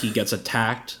when like he gets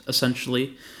attacked.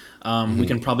 Essentially, we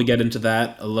can probably get into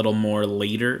that a little more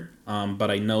later.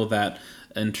 But I know that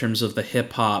in terms of the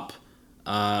hip hop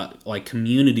like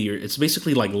community, it's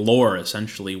basically like lore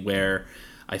essentially, where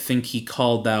I think he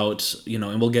called out, you know,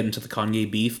 and we'll get into the Kanye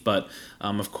beef, but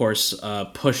of course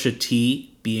Pusha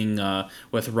T being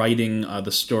with writing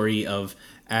the story of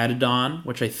Adidon,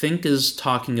 which I think is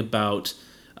talking about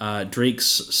Drake's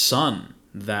son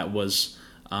that was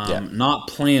not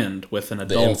planned with an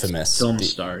adult film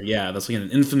star. Yeah, that's like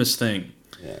an infamous thing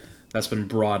that's been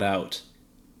brought out.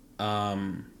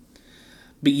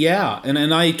 But yeah,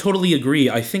 and I totally agree.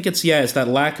 I think it's that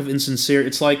lack of insincere.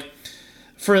 It's like,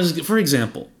 for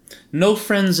example, no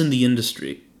friends in the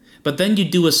industry, but then you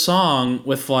do a song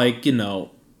with like, you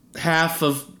know, half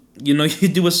of, you know, you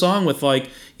do a song with like,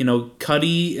 you know,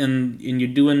 Cudi and you're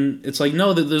doing, it's like,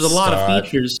 no, there's a lot of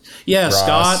features. Yeah, Ross,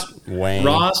 Scott, Wayne.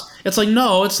 Ross. It's like,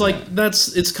 no, it's like,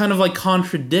 it's kind of like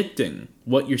contradicting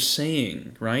what you're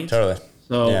saying, right? Totally.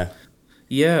 So,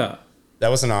 yeah. That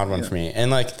was an odd one for me.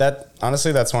 And like that,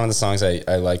 honestly, that's one of the songs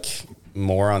I like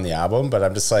more on the album, but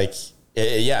I'm just like,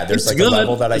 there's it's like good. A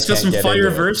level that I can't get into. It's got some fire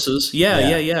verses.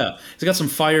 Yeah. It's got some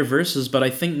fire verses, but I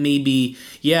think maybe,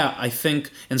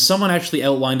 and someone actually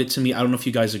outlined it to me. I don't know if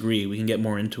you guys agree. We can get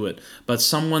more into it. But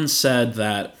someone said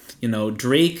that, you know,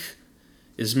 Drake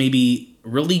is maybe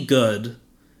really good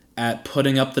at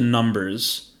putting up the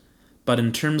numbers, but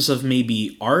in terms of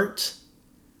maybe art,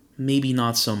 maybe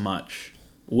not so much.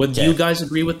 Would you guys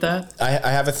agree with that? I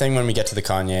have a thing when we get to the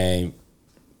Kanye,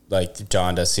 like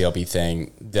Donda CLB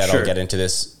thing, that I'll get into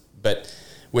this. But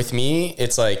with me,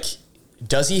 it's like,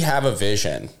 does he have a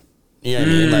vision? You know what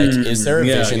I mean? Like, is there a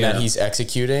vision that he's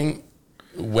executing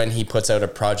when he puts out a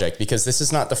project? Because this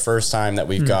is not the first time that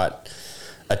we've got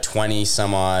a 20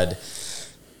 some odd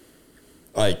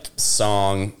like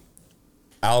song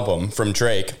album from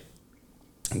Drake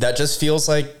that just feels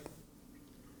like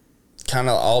kind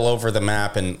of all over the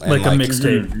map and like a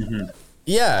mixtape.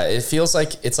 Yeah, it feels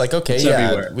like it's like, okay, it's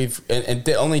yeah, everywhere. and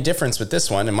the only difference with this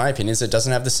one, in my opinion, is it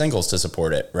doesn't have the singles to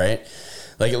support it, right?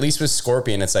 Like, at least with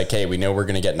Scorpion, it's like, hey, we know we're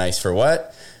going to get Nice for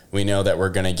What. We know that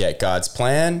we're going to get God's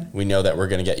Plan. We know that we're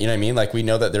going to get, you know what I mean? Like, we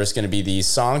know that there's going to be these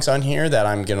songs on here that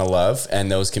I'm going to love,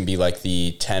 and those can be like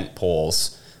the tent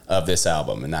poles of this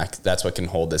album, and that's what can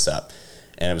hold this up.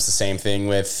 And it was the same thing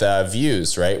with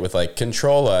Views, right? With like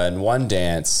Controlla and One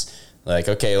Dance. Like,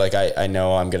 okay, like I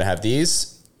know I'm going to have these.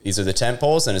 These are the tent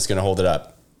poles, and it's going to hold it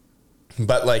up.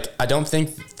 But like, I don't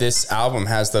think this album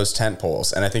has those tent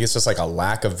poles, and I think it's just like a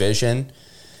lack of vision.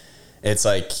 It's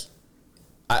like,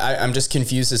 I'm just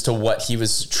confused as to what he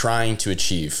was trying to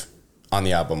achieve on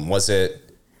the album. Was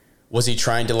he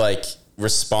trying to like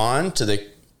respond to the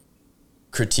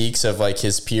critiques of like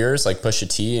his peers, like Pusha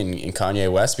T and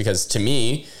Kanye West? Because to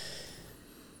me,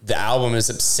 the album is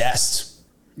obsessed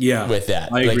with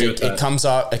that. I agree with that.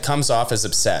 It comes off as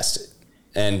obsessed.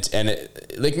 And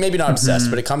it, like, maybe not obsessed,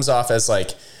 but it comes off as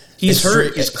like he's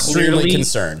hurt. He's extremely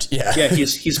concerned. Yeah,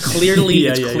 He's clearly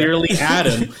clearly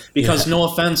Adam, because no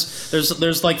offense,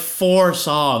 there's like 4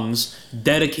 songs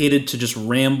dedicated to just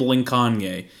rambling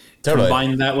Kanye. Totally.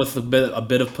 Combine that with a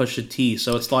bit of Pusha T,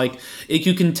 so it's like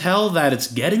you can tell that it's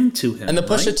getting to him. And the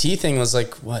Pusha T thing was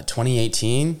like what,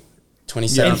 2018,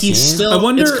 2017. And he's still.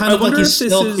 It's kind of like he's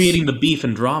still creating the beef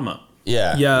and drama.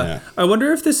 Yeah. I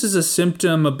wonder if this is a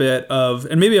symptom a bit of,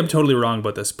 and maybe I'm totally wrong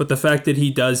about this, but the fact that he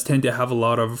does tend to have a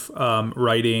lot of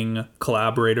writing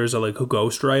collaborators, or like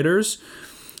ghostwriters.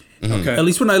 Okay. At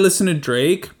least when I listen to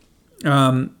Drake,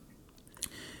 when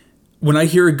I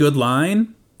hear a good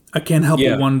line, I can't help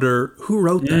but wonder who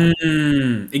wrote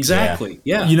that. Exactly.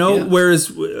 Yeah. You know,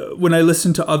 whereas when I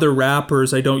listen to other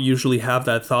rappers, I don't usually have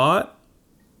that thought.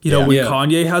 You know, when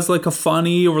Kanye has like a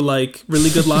funny or like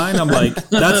really good line, I'm like,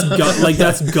 that's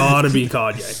gotta be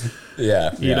Kanye.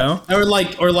 Yeah. You know? Or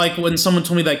like when someone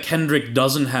told me that Kendrick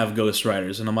doesn't have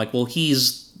ghostwriters, and I'm like, well,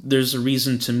 there's a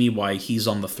reason to me why he's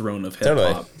on the throne of hip hop.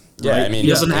 Totally. Yeah, right? I mean, he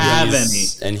doesn't have any.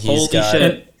 And he's Holy got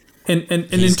shit. And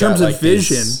in terms of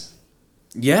vision,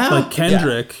 like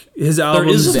Kendrick, his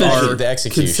albums are the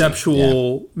execution.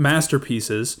 Conceptual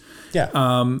masterpieces. Yeah,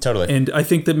 totally. And I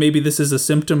think that maybe this is a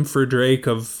symptom for Drake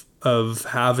of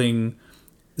having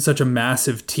such a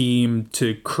massive team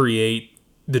to create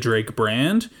the Drake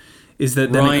brand, is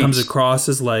that then it comes across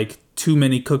as like too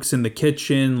many cooks in the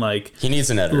kitchen. Like, he needs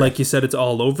an editor. Like you said, it's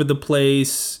all over the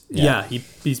place. Yeah,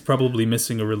 he's probably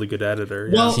missing a really good editor.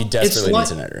 Well, he desperately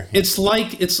needs an editor. Yeah.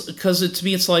 It's because to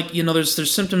me, it's like, you know, there's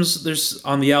symptoms. There's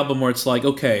on the album where it's like,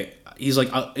 okay, he's like,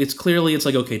 it's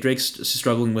like, okay, Drake's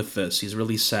struggling with this. He's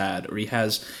really sad, or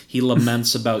he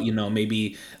laments about, you know,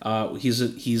 maybe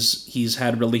he's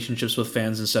had relationships with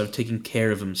fans instead of taking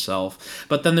care of himself.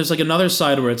 But then there's like another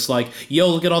side where it's like, yo,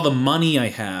 look at all the money I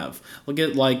have. Look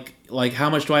at like how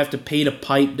much do I have to pay to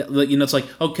pipe? You know, it's like,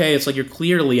 okay, it's like you're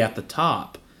clearly at the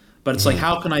top, but it's like,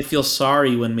 how can I feel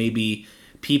sorry when maybe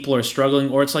people are struggling?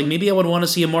 Or it's like, maybe I would want to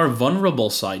see a more vulnerable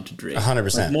side to Drake.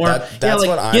 100%. Like more, that's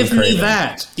what I'm give craving. Me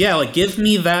that. Yeah, like give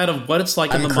me that of what it's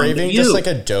like in the mind of you. I'm craving just like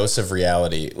a dose of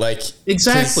reality. Like,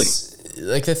 exactly.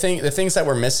 Like the things that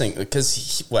we're missing,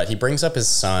 because he brings up his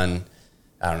son,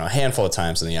 I don't know, a handful of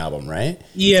times in the album, right?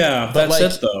 Yeah, but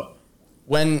that's it though.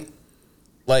 When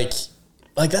like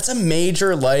that's a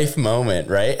major life moment,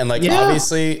 right? And like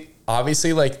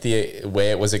obviously like the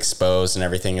way it was exposed and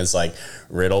everything is like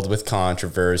riddled with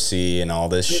controversy and all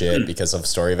this shit because of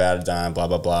Story of Adidon, blah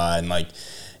blah blah, and like,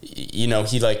 you know,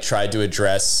 he like tried to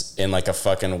address in like a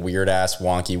fucking weird ass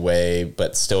wonky way,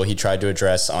 but still he tried to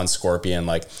address on Scorpion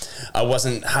like, I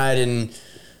wasn't hiding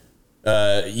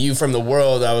you from the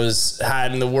world, I was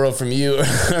hiding the world from you.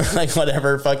 Like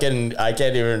whatever fucking, I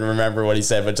can't even remember what he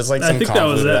said, but just like some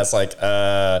compliment that's like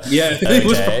okay.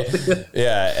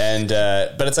 Yeah. And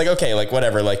but it's like, okay, like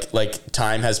whatever, like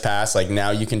time has passed, like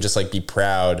now you can just like be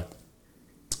proud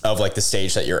of like the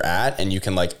stage that you're at, and you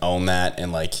can like own that,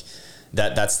 and like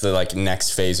that's the like next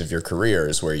phase of your career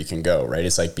is where you can go, right?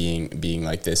 It's like being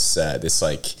like this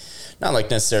like, not like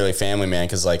necessarily family man,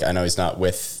 because like I know he's not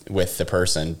with the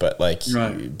person, but like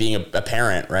being a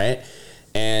parent, right?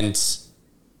 And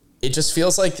it just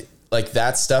feels like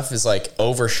that stuff is like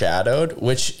overshadowed,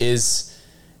 which is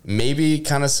maybe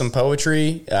kind of some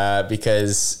poetry,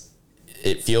 because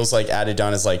it feels like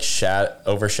Adidon is like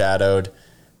overshadowed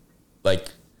like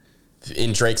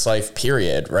in Drake's life,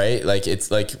 period, right? Like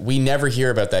it's like we never hear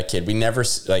about that kid. We never,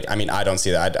 like, I mean, I don't see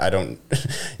that. I don't.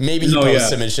 Maybe he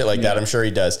posts him and shit like that. I'm sure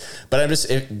he does. But I'm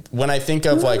just when I think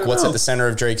of like what's at the center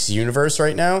of Drake's universe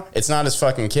right now, it's not his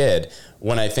fucking kid.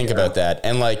 When I think about that,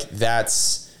 and like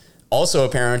that's also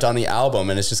apparent on the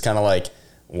album, and it's just kind of like,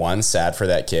 one, sad for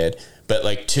that kid, But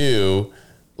like 2,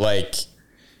 like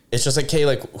it's just like, okay,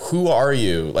 like who are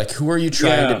you? Like who are you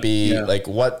trying to be? Like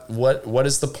what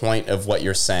is the point of what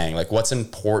you're saying? Like what's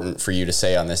important for you to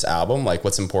say on this album? Like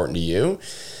what's important to you?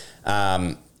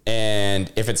 And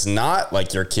if it's not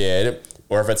like your kid,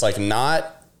 or if it's like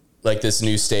not like this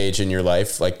new stage in your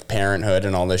life, like parenthood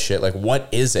and all this shit, like what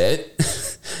is it?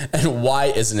 And why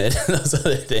isn't it? Those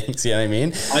other things, you know what I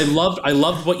mean? I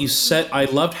loved what you said. I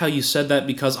loved how you said that,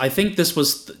 because I think this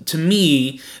was, to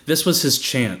me, this was his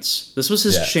chance. This was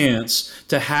his chance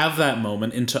to have that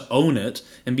moment and to own it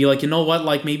and be like, you know what,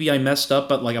 like maybe I messed up,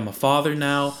 but like I'm a father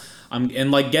now.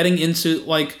 And like getting into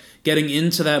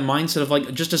that mindset of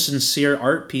like just a sincere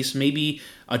art piece, maybe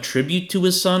a tribute to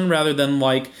his son, rather than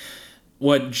like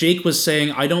what Jake was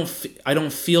saying. I don't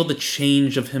feel the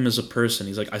change of him as a person.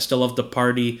 He's like, I still love to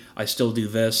party. I still do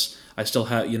this. I still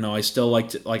have, I still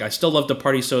I still love to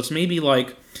party. So it's maybe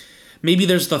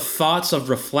there's the thoughts of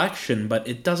reflection, but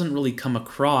it doesn't really come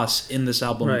across in this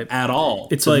album at all.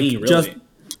 It's like me, really.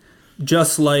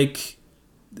 just like,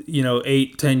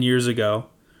 8-10 years ago,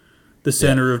 the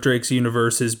center of Drake's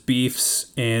universe is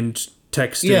beefs and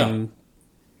texting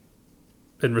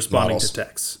and responding to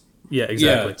texts. Yeah,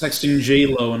 exactly. Yeah, texting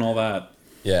J-Lo and all that.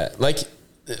 Yeah, like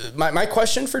my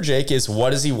question for Jake is,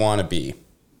 what does he want to be?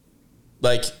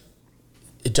 Like,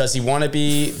 does he want to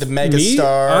be the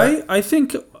megastar? I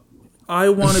think I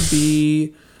want to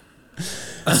be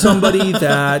somebody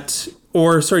that,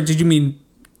 or sorry, did you mean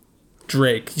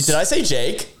Drake? Did I say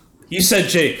Jake? You said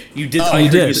Jake. You did. I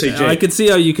did. You say Jake. I could see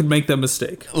how you could make that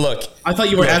mistake. Look, I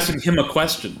thought you were asking him a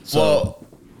question. So.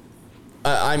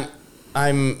 Well,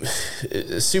 I'm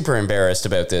super embarrassed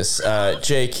about this.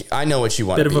 Jake, I know what you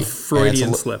want to be. Bit of a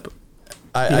Freudian slip.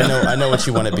 I know what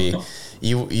you want to be.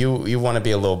 You want to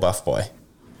be a little buff boy.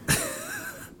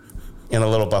 In a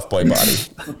little buff boy body.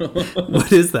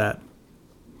 What is that?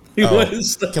 What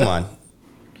is that? Come on.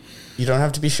 You don't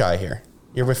have to be shy here.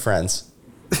 You're with friends.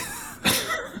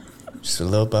 Just a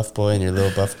little buff boy in your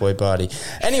little buff boy body.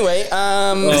 Anyway,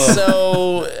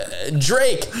 so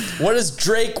Drake, what does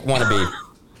Drake want to be?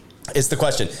 Is the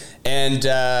question. And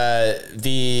does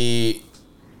he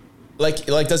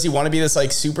want to be this like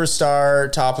superstar,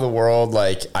 top of the world,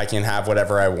 like I can have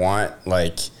whatever I want,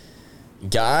 like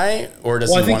guy, or does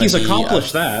he want to be? I think he's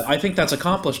accomplished that. I think that's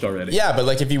accomplished already. Yeah, but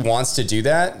like if he wants to do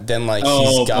that, then like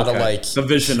he's got to like the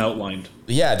vision outlined.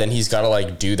 Yeah, then he's got to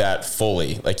like do that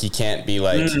fully. Like he can't be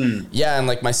like, and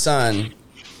like my son,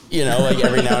 like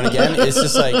every now and again. It's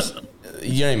just like,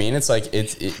 you know what I mean? It's like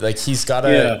like he's got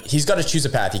to choose a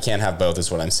path. He can't have both,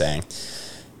 is what I'm saying.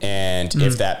 And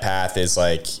if that path is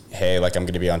like, hey, like I'm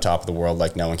going to be on top of the world,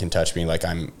 like no one can touch me, like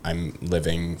I'm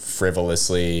living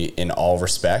frivolously in all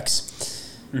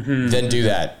respects, then do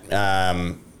that.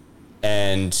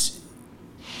 And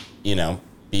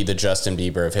be the Justin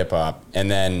Bieber of hip hop. And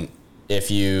then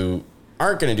if you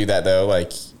aren't going to do that though,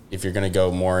 like if you're going to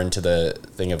go more into the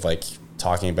thing of like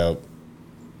talking about,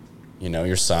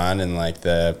 your son and like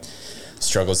the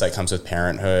struggles that comes with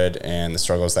parenthood and the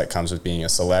struggles that comes with being a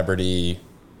celebrity,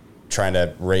 trying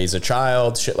to raise a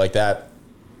child, shit like that.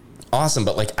 Awesome.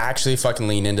 But like actually fucking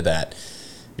lean into that,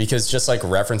 because just like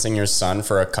referencing your son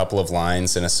for a couple of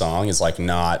lines in a song is like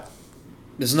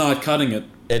it's not cutting it.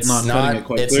 It's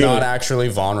not actually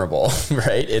vulnerable,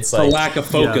 right? It's like the lack of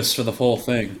focus for the whole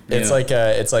thing. It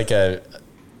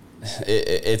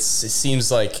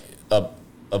seems like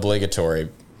obligatory,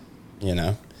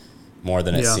 more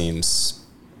than it seems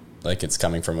like it's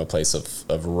coming from a place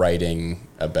of writing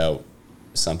about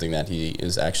something that he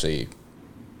is actually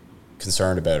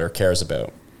concerned about or cares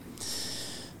about.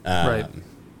 Right.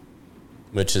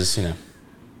 Which is,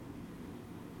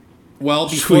 Well,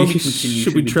 before we continue,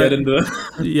 should we get into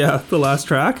the last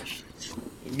track?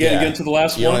 Get into the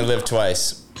last one. You only live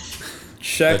twice.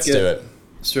 Let's do it.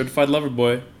 Certified Lover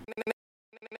Boy.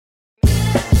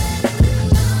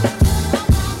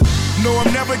 No,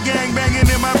 I'm never gangbanging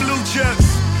in my blue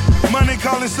chucks. Money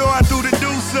calling, so I threw the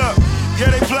deuce up. Yeah,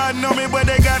 they plotting on me, but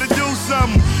they gotta do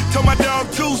something. Told my dog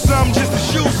to something just to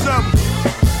shoot something.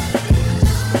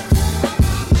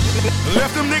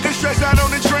 Left them niggas stressed out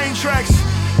on the train tracks.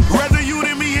 Rather you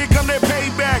than me, here come that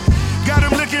payback. Got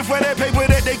them looking for that paper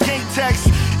that they can't tax.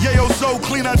 Yeah, yo, so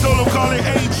clean, I told them call it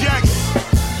Ajax.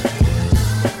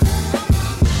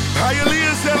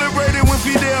 Hialeah celebrated when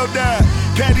Fidel died.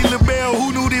 Patti LaBelle,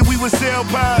 who knew that we would sell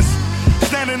pies?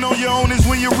 Standing on your own is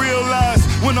when you realize.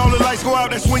 When all the lights go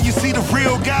out, that's when you see the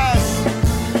real guys.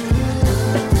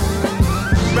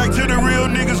 Back to the real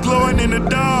niggas glowing in the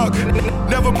dark.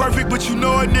 Never perfect, but you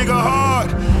know a nigga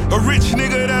hard. A rich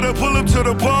nigga that'll pull up to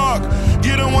the park.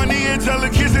 Get on one knee and tell the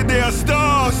kids that they are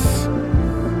stars.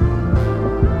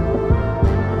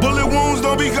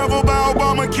 be covered by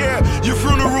Obamacare. Your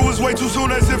funeral was way too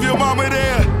soon, as if your mama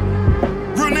there.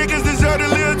 Real niggas deserve to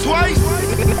live twice.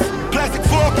 Plastic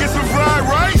fork and some fried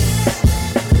rice.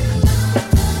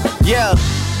 Yeah,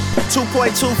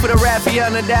 2.2 for the Raffi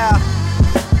on the dial.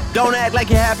 Don't act like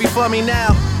you're happy for me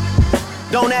now.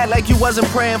 Don't act like you wasn't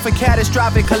praying for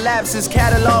catastrophic collapses.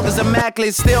 Catalog is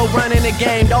immaculate, still running the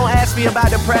game. Don't ask me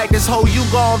about the practice. Ho, you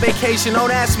go on vacation.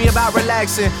 Don't ask me about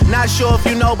relaxing. Not sure if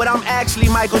you know, but I'm actually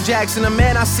Michael Jackson. The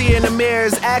man I see in the mirror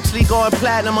is actually going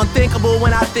platinum. Unthinkable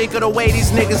when I think of the way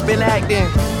these niggas been acting.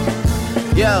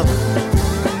 Yeah.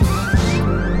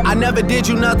 I never did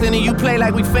you nothing and you play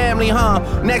like we family,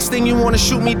 huh? Next thing you wanna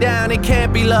shoot me down, it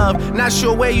can't be love. Not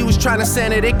sure where you was trying to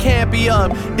send it, it can't be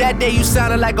up. That day you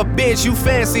sounded like a bitch, you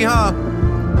fancy, huh?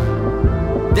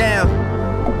 Damn,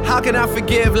 how can I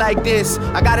forgive like this?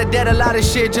 I gotta debt a lot of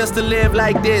shit just to live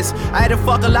like this. I had to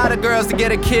fuck a lot of girls to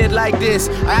get a kid like this.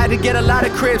 I had to get a lot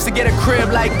of cribs to get a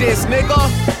crib like this,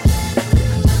 nigga.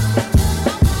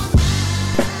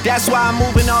 That's why I'm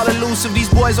moving all elusive. These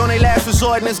boys on their last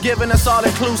resort and it's giving us all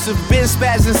inclusive. Been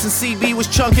spazzing since CB was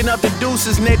chunking up the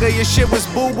deuces, nigga. Your shit was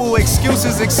boo-boo.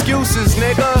 Excuses,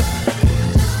 nigga.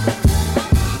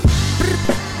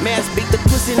 Man, I speak the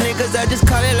pussy niggas, I just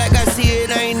call it like I see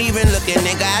it, I ain't even looking,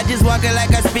 nigga. I just walk it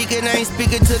like I speak it, I ain't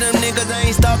speaking to them niggas. I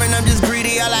ain't starving, I'm just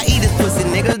greedy, all I eat is pussy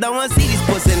niggas. Don't wanna see these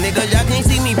pussy niggas, y'all can't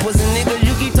see me pussy niggas.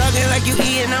 You keep talking like you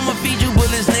eating, I'ma feed you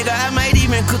bullets, nigga. I might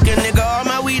even cook a nigga, all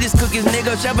my weed is cookies,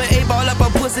 nigga. Shove an 8-ball up a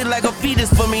pussy like a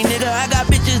fetus for me, nigga. I got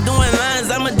bitches doing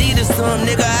lines, I'm Adidas to them,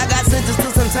 nigga. I got sentenced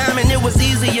to some time and it was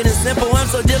easier than simple. I'm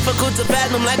so difficult to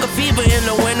fathom like a fever in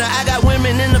the winter. I got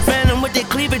women in the phantom with their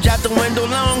cleavage out the window,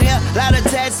 long hair, lot of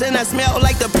tats, and I smell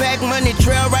like the pack money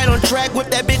trail, right on track with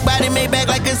that big body made back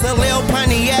like it's a Lil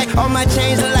Pontiac. All my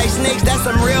chains are like snakes, that's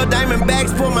some real diamond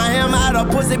backs. Pull my hammer out of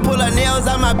pussy, pull her nails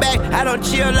on my back. I don't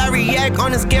chill, I react.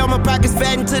 On the scale, my pockets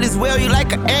fat into this well, you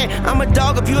like an ant. I'm a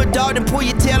dog, if you a dog, then pull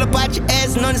your tail up out your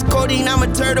ass. And on this codeine, I'm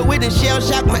a turtle with a shell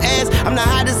shock my ass. I'm the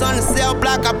hottest on the cell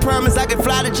block, I promise I can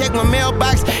fly to check my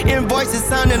mailbox. Invoices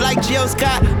sounding like Jill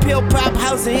Scott. Pill pop,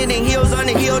 house and hitting heels on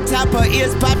the hilltop. Her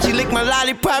ears pop, she lick my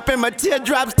lollipop and my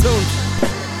teardrops too.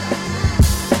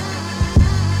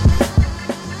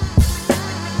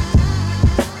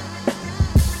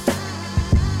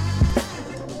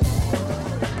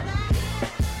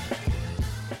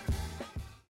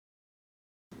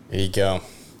 There you go.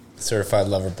 Certified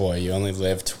Lover Boy. You only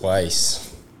live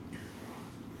twice.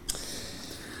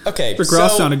 Okay, Rick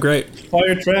Ross sounded great.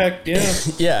 Fire track, yeah.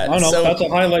 Yeah. I don't know. That's a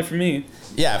highlight for me.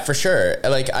 Yeah, for sure.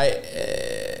 Like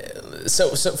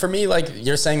so for me, like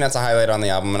you're saying that's a highlight on the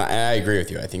album, and I agree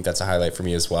with you. I think that's a highlight for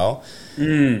me as well.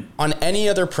 On any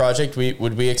other project,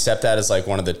 would we accept that as like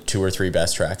one of the 2 or 3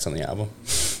 best tracks on the album?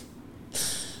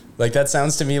 Like that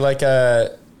sounds to me like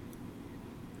a,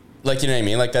 like, you know what I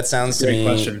mean? Like that sounds to me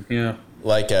question. Yeah.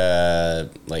 Like a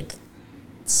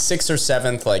 6th or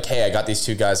 7th. Like, hey, I got these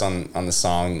 2 guys on the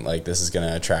song. Like this is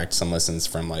gonna attract some listens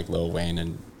from like Lil Wayne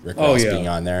and Rick Ross being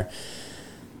on there.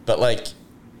 But like,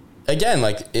 again,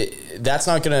 like that's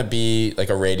not gonna be like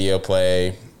a radio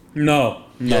play. No.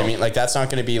 You know what I mean? Like that's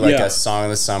not gonna be like a song of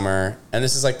the summer. And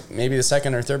this is like maybe the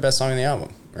 2nd or 3rd best song on the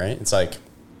album, right? It's like,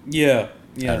 yeah.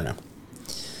 I don't know.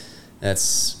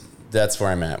 That's where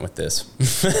I'm at with this.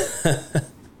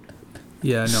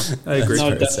 Yeah, no, I agree.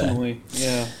 No, definitely.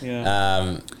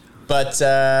 Yeah. But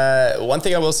one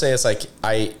thing I will say is like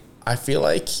I feel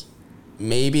like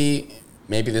maybe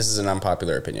this is an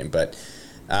unpopular opinion, but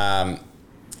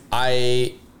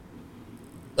I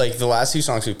like the last 2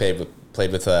 songs we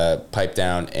played with Pipe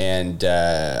Down and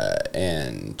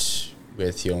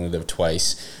with You Only Live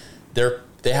Twice.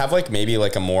 They have like maybe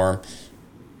like a more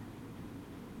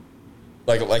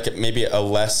like maybe a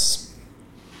less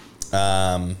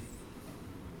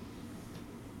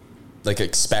like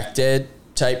expected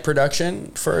type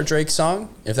production for a Drake song,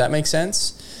 if that makes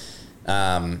sense.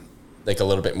 Like a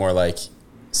little bit more like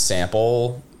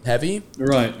sample heavy,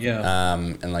 right? Yeah.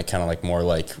 And like kind of like more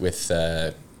like with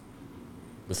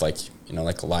like, you know,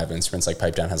 like live instruments. Like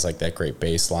Pipe Down has like that great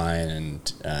bass line,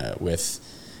 and with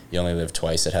You Only Live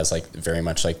Twice, it has like very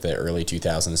much like the early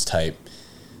 2000s type,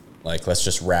 like let's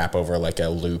just rap over like a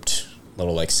looped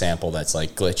little like sample that's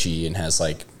like glitchy and has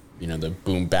like, you know, the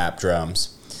boom bap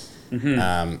drums.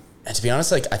 And to be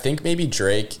honest, like I think maybe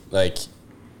Drake like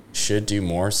should do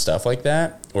more stuff like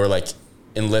that, or like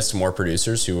enlist more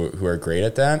producers who are great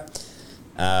at that.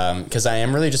 Because I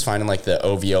am really just finding like the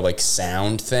OVO like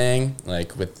sound thing,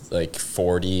 like with like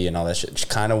 40 and all that shit,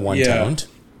 kind of one-toned.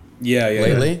 Yeah.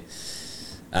 Lately.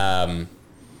 And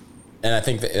I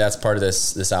think that's part of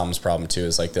this album's problem too,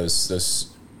 is like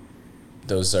those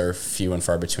are few and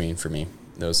far between for me.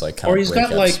 those like kind of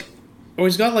breakups. Or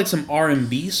he's got like some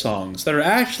R&B songs that are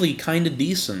actually kind of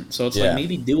decent. So it's like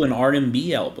maybe do an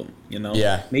R&B album, you know?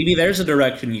 Yeah. Maybe there's a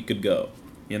direction you could go,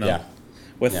 you know? Yeah.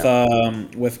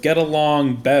 With Get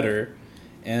Along Better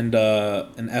and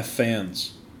F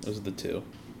Fans. Those are the two.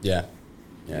 Yeah.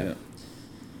 I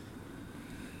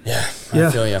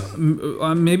feel you.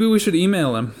 Maybe we should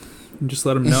email him and just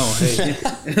let him know. Hey,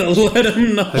 let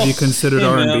him know. Have you considered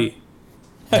R&B?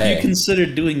 Have you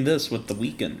considered doing this with The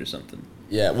Weeknd or something?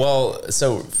 Yeah, well,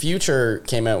 so Future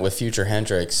came out with Future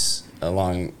Hendrix a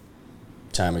long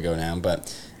time ago now,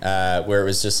 but where it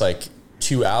was just like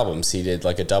 2 albums. He did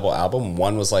like a double album.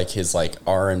 One was like his like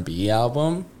R&B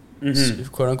album,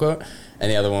 quote unquote,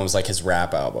 and the other one was like his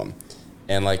rap album.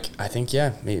 And like I think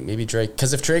maybe Drake,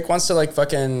 because if Drake wants to like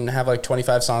fucking have like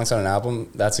 25 songs on an album,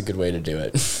 that's a good way to do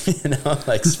it. You know,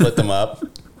 like split them up.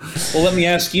 Well, let me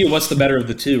ask you, what's the better of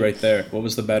the two right there? What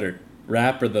was the better,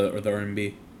 rap or the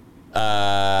R&B?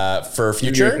 For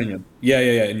Future? In your opinion. Yeah,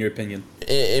 in your opinion.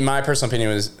 In my personal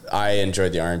opinion, I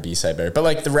enjoyed the R&B side better. But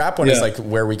like the rap one is like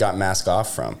where we got Mask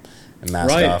Off from. And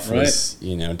Mask Off was,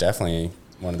 you know, definitely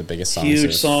one of the biggest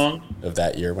songs of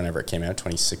that year whenever it came out,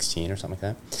 2016 or something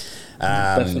like that.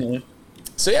 Definitely.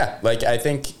 So yeah, like I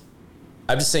think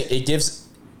I'm just saying it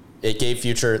gave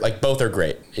Future, like both are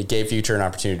great. It gave Future an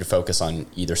opportunity to focus on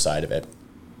either side of it.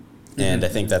 And I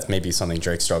think that's maybe something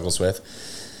Drake struggles with.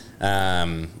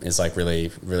 Is like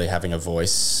really, really having a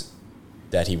voice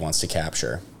that he wants to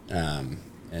capture, and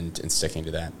sticking to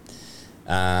that.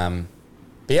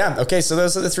 But yeah, okay. So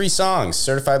those are the 3 songs.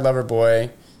 Certified Lover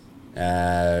Boy.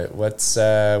 What's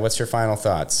your final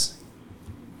thoughts?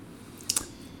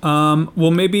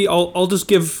 Well, maybe I'll just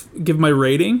give my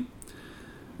rating.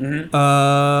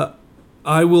 I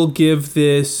will give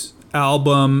this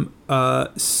album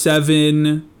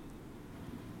 7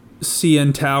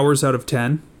 CN Towers out of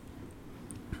 10.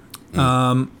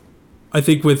 I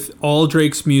think with all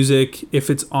Drake's music, if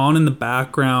it's on in the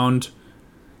background,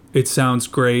 it sounds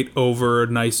great over a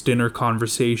nice dinner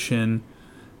conversation,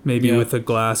 maybe with a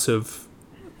glass of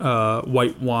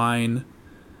white wine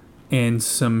and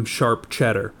some sharp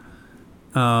cheddar.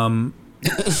 For me,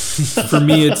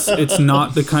 it's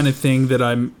not the kind of thing that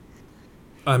I'm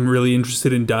really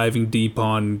interested in diving deep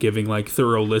on, giving like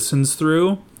thorough listens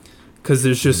through, because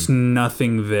there's just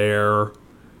nothing there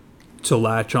to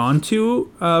latch onto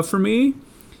for me.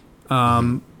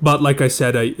 But like I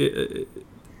said, it's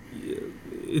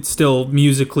still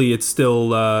musically, it's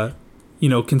still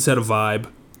can set a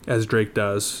vibe as Drake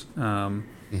does.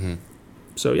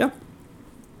 So yeah.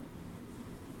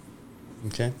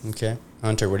 Okay.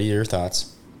 Hunter, what are your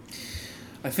thoughts?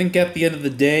 I think at the end of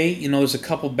the day, there's a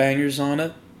couple bangers on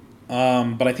it,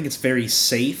 but I think it's very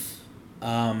safe,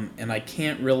 and I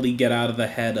can't really get out of the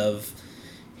head of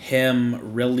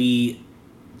him really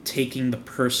taking the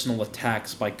personal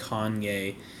attacks by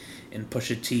Kanye and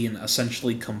Pusha T and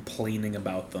essentially complaining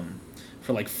about them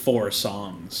for like 4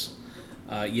 songs.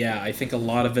 I think a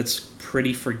lot of it's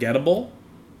pretty forgettable,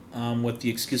 with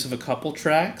the excuse of a couple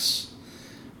tracks.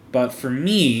 But for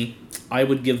me, I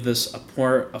would give this a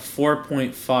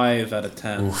 4.5 out of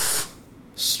 10. Oof.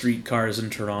 Streetcars in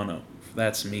Toronto.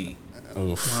 That's me.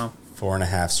 Oof. Wow.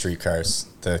 4.5 streetcars.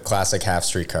 The classic half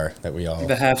streetcar that we all...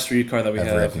 The half streetcar that we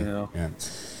have. Yeah.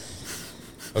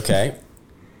 Okay.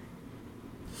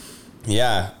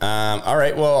 Yeah. All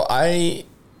right. Well,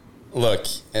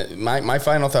 my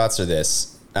final thoughts are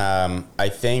this. I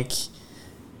think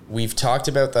we've talked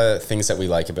about the things that we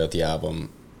like about the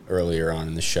album earlier on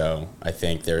in the show. I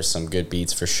think there's some good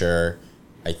beats for sure.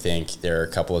 I think there are a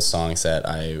couple of songs that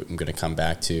I'm going to come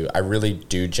back to. I really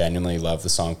do genuinely love the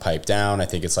song Pipe Down. I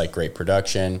think it's like great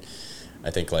production.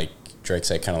 I think like Drake's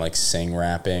like kind of like sing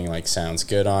rapping, like sounds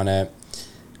good on it.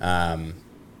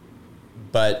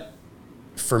 But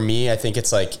for me, I think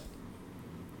it's like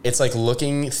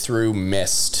looking through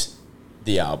Mist,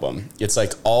 the album. It's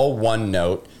like all one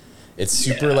note. It's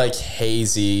super like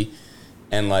hazy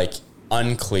and like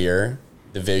unclear,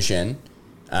 the vision.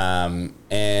 And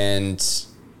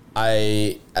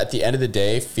I, at the end of the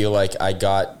day, feel like I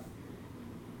got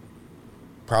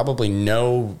probably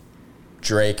no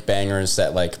Drake bangers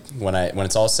that like when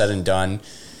it's all said and done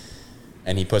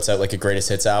and he puts out like a greatest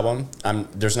hits album,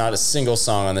 there's not a single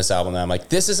song on this album that I'm like,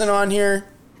 this isn't on here.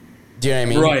 Do you know what I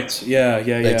mean? Right. Yeah.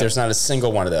 There's not a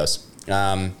single one of those.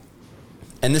 And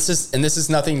this is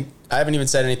nothing. I haven't even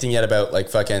said anything yet about like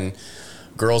fucking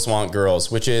Girls Want Girls,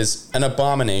 which is an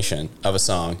abomination of a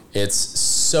song. It's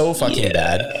so fucking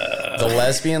bad. The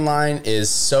lesbian line is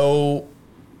so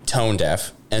tone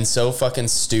deaf and so fucking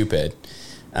stupid.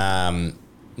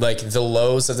 Like the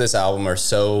lows of this album are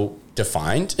so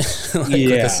defined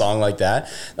with a song like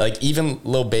that. Like even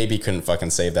Lil Baby couldn't fucking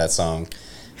save that song.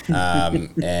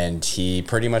 And he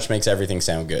pretty much makes everything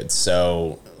sound good.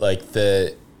 So like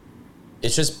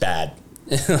it's just bad.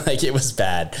 Like it was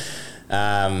bad.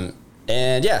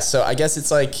 And yeah, so I guess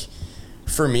it's like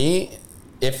for me,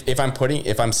 if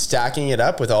I'm stacking it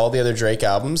up with all the other Drake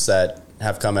albums that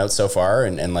have come out so far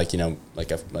and like, you know, like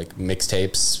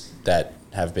mixtapes that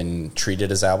have been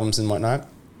treated as albums and whatnot,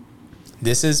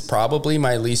 this is probably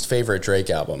my least favorite Drake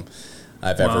album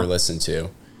I've ever listened to.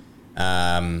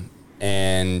 And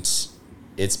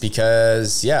it's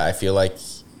because, I feel like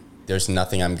there's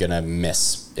nothing I'm going to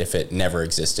miss if it never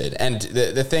existed. And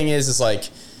the thing is like,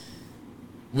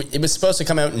 it was supposed to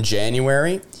come out in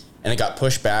January and it got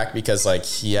pushed back because like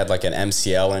he had like an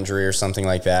MCL injury or something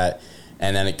like that.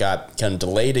 And then it got kind of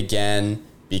delayed again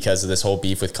because of this whole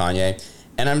beef with Kanye.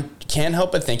 And I can't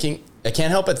help but think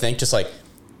just like,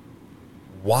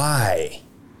 why?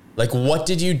 Like, what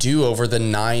did you do over the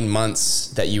 9 months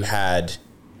that you had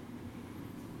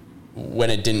when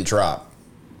it didn't drop?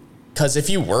 Because if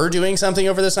you were doing something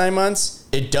over this 9 months,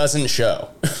 it doesn't show.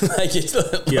 Like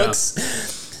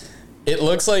it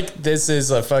looks like this is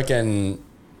a fucking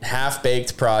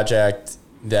half-baked project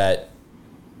that,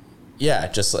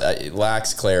 just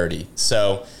lacks clarity.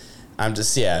 So I'm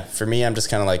just, for me, I'm just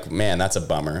kind of like, man, that's a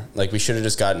bummer. Like we should have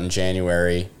just gotten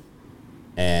January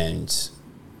and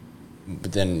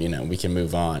then, you know, we can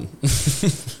move on.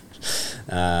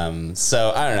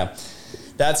 So I don't know.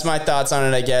 That's my thoughts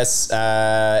on it, I guess.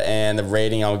 And the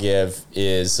rating I'll give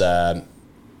is, I'll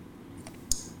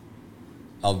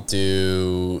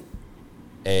do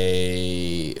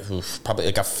probably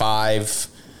like a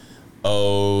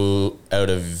 5.0 out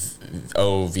of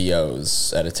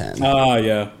OVOs out of 10.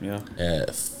 Yeah.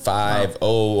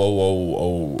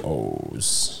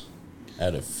 5.000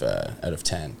 out of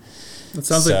 10. That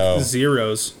sounds like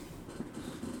zeros.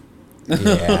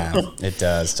 Yeah, it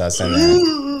does sound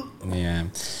that. Yeah.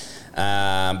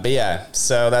 But yeah,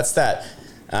 so that's that.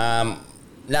 Now,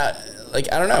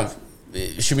 like, I don't know.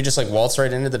 Should we just like waltz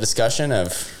right into the discussion of?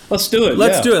 Let's do it.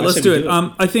 Let's do it.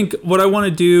 I think what I want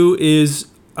to do is,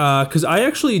 because I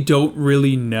actually don't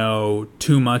really know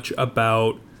too much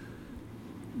about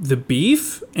the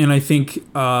beef, and I think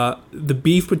the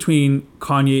beef between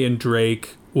Kanye and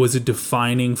Drake was a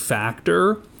defining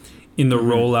factor in the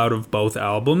rollout of both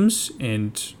albums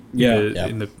and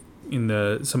in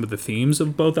the some of the themes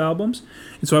of both albums.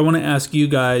 And so I want to ask you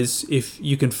guys if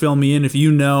you can fill me in, if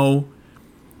you know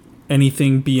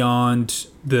anything beyond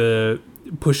the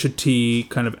Pusha T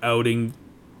kind of outing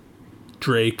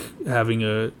Drake having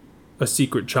a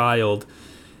secret child,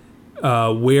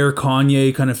 where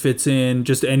Kanye kind of fits in,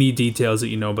 just any details that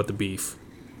you know about the beef.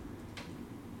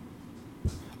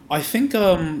 I think,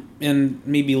 and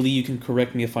maybe Lee, you can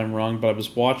correct me if I'm wrong, but I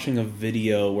was watching a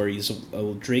video where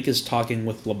Drake is talking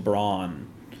with LeBron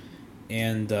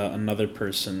and another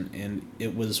person, and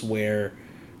it was where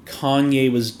Kanye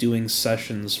was doing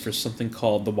sessions for something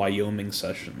called the Wyoming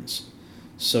Sessions.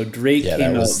 So Drake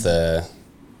came out.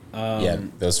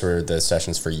 Those were the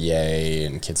sessions for Ye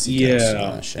and Kid C.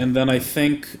 And then I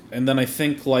think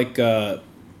like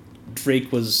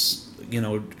Drake was, you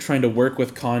know, trying to work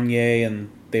with Kanye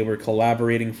and they were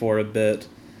collaborating for a bit,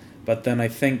 but then I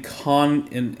think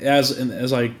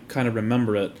as I kind of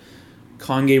remember it,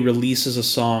 Kanye releases a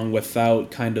song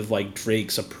without kind of like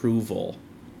Drake's approval,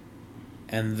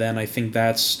 and then I think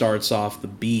that starts off the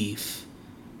beef,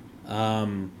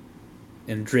 and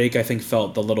Drake I think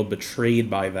felt a little betrayed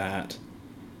by that,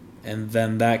 and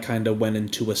then that kind of went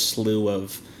into a slew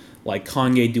of like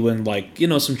Kanye doing like, you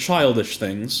know, some childish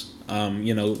things,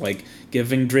 you know, like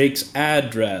giving Drake's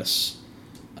address,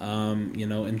 you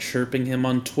know, and chirping him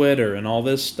on Twitter and all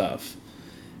this stuff.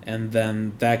 And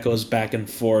then that goes back and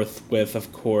forth with,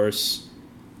 of course,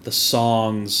 the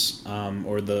songs,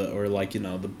 or like, you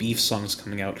know, the beef songs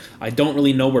coming out. I don't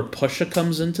really know where Pusha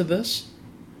comes into this.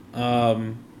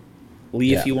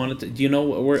 Lee, if you wanted to, do you know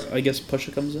where I guess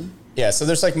Pusha comes in? Yeah, so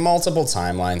there's like multiple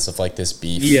timelines of like this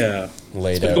beef. Yeah,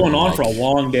 laid it's been going on for a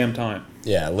long damn time.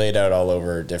 Yeah, laid out all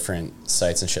over different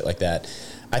sites and shit like that.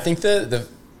 I think the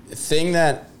thing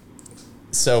that,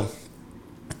 so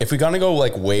if we're gonna go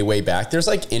like way back, there's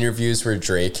like interviews where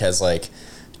Drake has like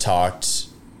talked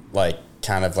like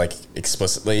kind of like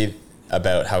explicitly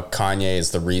about how Kanye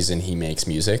is the reason he makes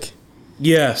music.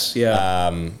 Yes, yeah.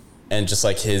 And just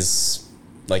like his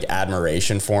like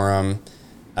admiration for him,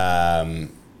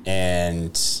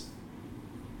 and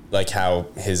like how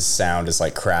his sound is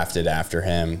like crafted after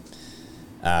him,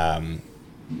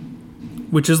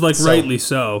 which is like rightly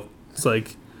so. It's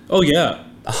like, oh yeah,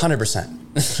 100%.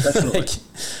 Like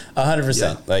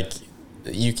 100%. Like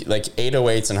you like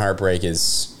 808s and Heartbreak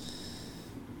is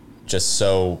just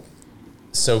so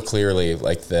clearly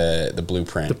like the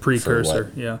blueprint, the precursor.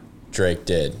 For what Drake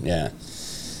did. Yeah.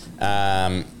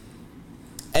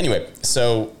 Anyway,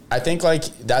 so I think like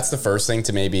that's the first thing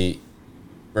to maybe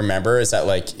remember is that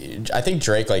like I think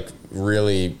Drake like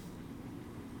really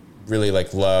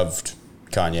like loved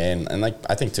Kanye and like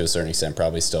I think to a certain extent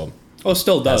probably still does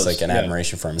has like an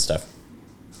admiration for him and stuff.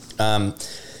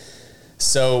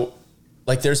 So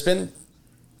like there's been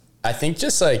I think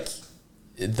just like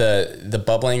the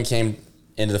bubbling came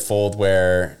into the fold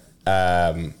where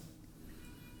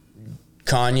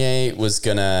Kanye was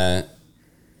gonna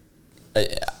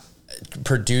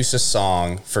produce a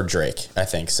song for Drake, I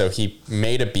think. So he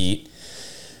made a beat,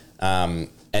 and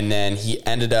then he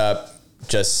ended up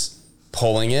just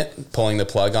pulling the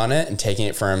plug on it and taking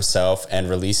it for himself and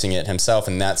releasing it himself.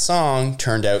 And that song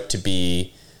turned out to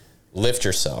be Lift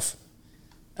Yourself.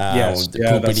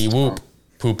 Poopity whoop,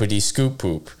 poopity scoop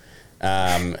poop.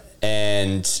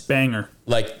 And banger.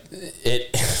 Like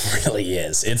it really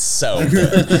is. It's so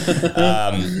good.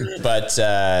 But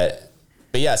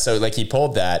yeah, so like he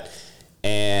pulled that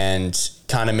and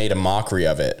kind of made a mockery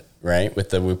of it, right? With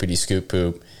the whoopity scoop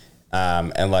poop.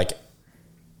 And like,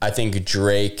 I think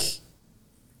Drake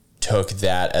took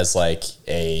that as like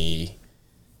a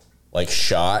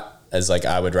shot as like,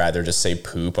 I would rather just say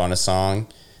poop on a song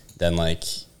than like,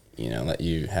 let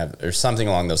you have, or something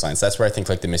along those lines. That's where I think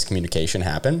like the miscommunication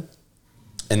happened.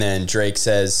 And then Drake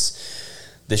says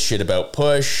this shit about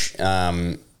Push.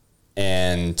 And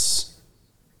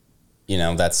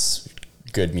that's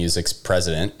good music's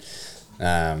president.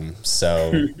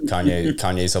 So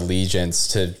Kanye's allegiance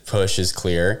to Push is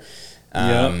clear.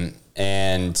 And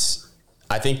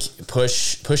I think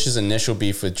Push's initial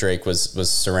beef with Drake was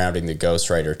surrounding the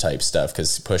ghostwriter type stuff,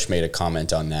 because Push made a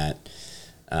comment on that.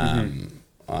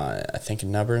 I think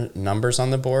Numbers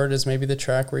on the Board is maybe the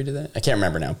track where he did that. I can't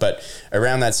remember now, but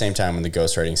around that same time when the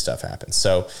ghostwriting stuff happened.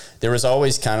 So there was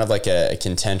always kind of like a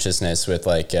contentiousness with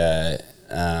like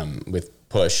with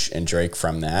Push and Drake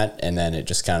from that, and then it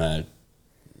just kind of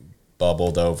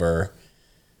bubbled over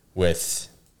with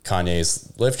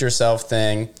Kanye's Lift Yourself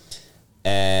thing,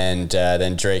 and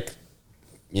then Drake,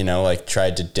 like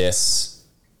tried to diss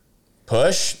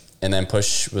Push, and then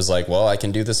Push was like, well, I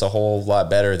can do this a whole lot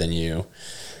better than you.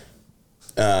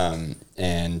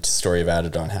 And Story of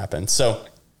Adidon happened. So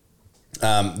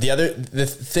the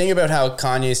thing about how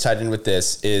Kanye's tied in with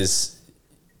this is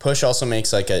Push also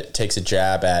takes a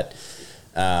jab at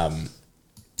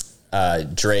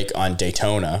Drake on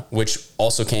Daytona, which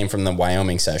also came from the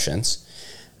Wyoming sessions.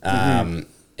 And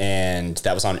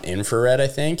that was on Infrared, I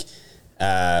think.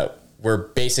 We're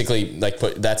basically like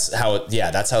that's how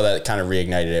that kind of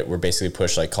reignited it. Where basically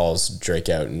Push like calls Drake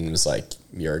out and was like,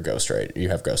 "You're a ghostwriter. You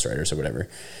have ghostwriters or whatever."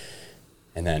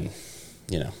 And then,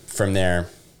 from there,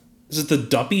 is it the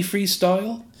Duppy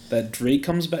freestyle that Drake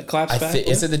claps back?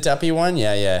 Is it the Duppy one?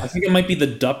 Yeah. I think it might be the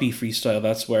Duppy freestyle.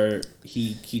 That's where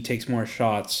he takes more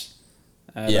shots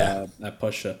at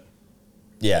Pusha.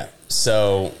 Yeah.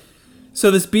 So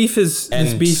this beef is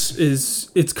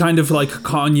it's kind of like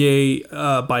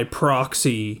Kanye by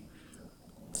proxy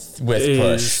with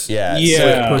Push. Yeah.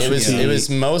 So it was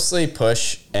mostly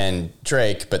Push and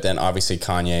Drake, but then obviously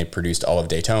Kanye produced all of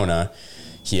Daytona.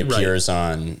 He appears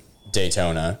on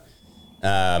Daytona.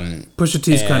 Pusha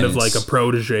T is kind of like a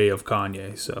protege of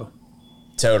Kanye, so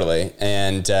totally.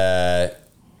 And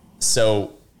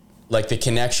so like the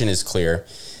connection is clear.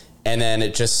 And then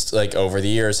it just like over the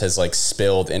years has like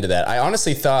spilled into that. I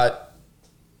honestly thought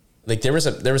like there was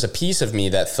a piece of me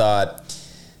that thought,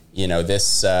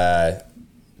 this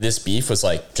beef was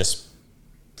like just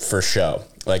for show,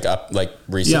 like up like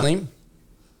recently. Yeah.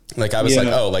 Like I was like,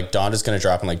 oh, like Donda's gonna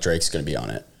drop and like Drake's gonna be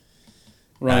on it.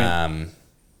 Right.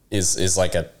 Is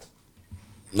like I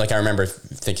remember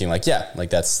thinking like, yeah,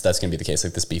 like that's gonna be the case.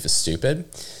 Like this beef is stupid.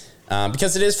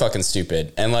 Because it is fucking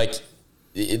stupid. And like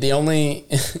the only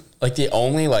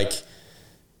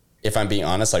if I'm being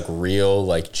honest, like real,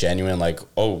 like genuine, like,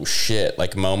 oh shit,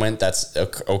 like moment that's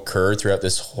occurred throughout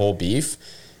this whole beef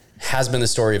has been the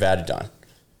Story of Adidon.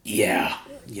 Yeah.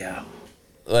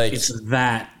 Like it's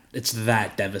that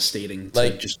devastating.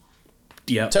 Like just,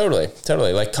 totally.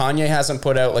 Like Kanye hasn't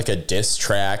put out like a diss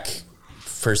track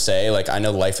per se. Like I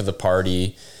know Life of the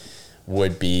Party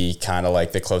would be kind of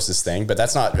like the closest thing, but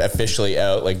that's not officially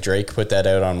out. Like Drake put that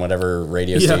out on whatever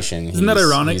radio station. Isn't that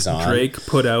ironic? Drake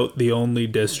put out the only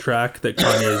diss track that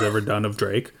Kanye has ever done of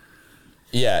Drake.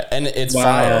 Yeah, and it's Wow.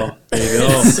 fire. There you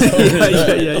go. So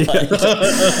good.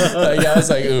 Like, I was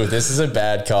like, ooh, this is a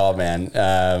bad call, man.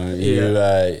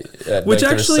 Which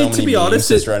like, actually, so to be honest,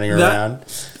 just running around.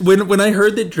 When I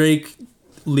heard that Drake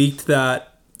leaked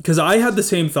that, because I had the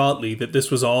same thought, Lee, that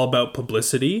this was all about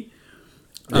publicity.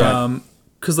 Yeah.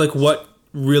 Because like, what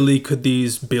really could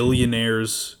these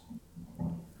billionaires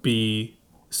be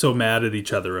so mad at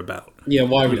each other about? Yeah,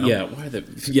 why? Yeah, why the?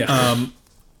 Yeah.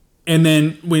 And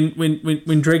then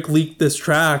when Drake leaked this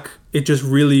track, it just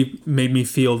really made me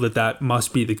feel that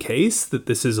must be the case, that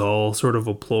this is all sort of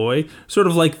a ploy, sort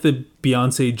of like the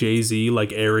Beyonce Jay-Z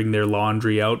like airing their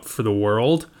laundry out for the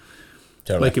world.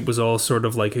 Totally. Like it was all sort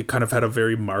of like, it kind of had a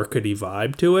very markety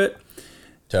vibe to it.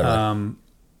 Totally.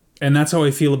 And that's how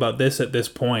I feel about this at this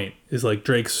point, is like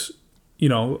Drake's,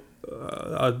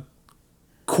 a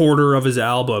quarter of his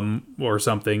album or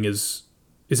something is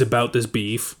about this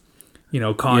beef.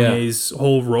 Kanye's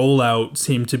whole rollout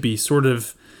seemed to be sort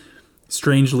of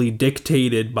strangely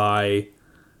dictated by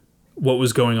what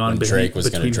was going on between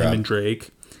him and Drake.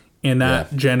 And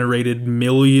that generated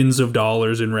millions of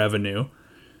dollars in revenue.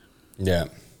 Yeah.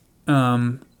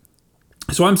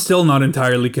 So I'm still not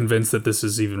entirely convinced that this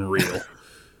is even real.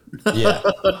 Yeah,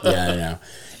 I know.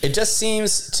 It just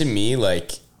seems to me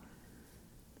like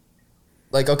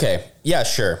okay, yeah,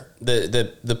 sure.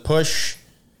 The push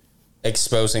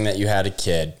exposing that you had a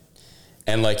kid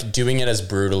and like doing it as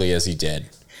brutally as he did.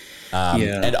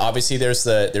 And obviously there's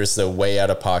the way out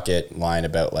of pocket line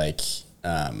about like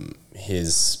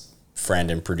his friend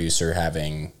and producer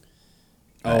having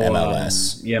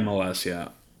MLS. MLS,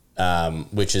 yeah.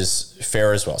 Which is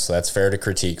fair as well. So that's fair to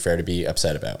critique, fair to be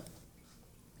upset about.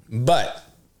 But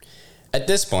at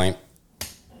this point,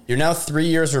 you're now 3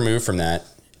 years removed from that,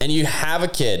 and you have a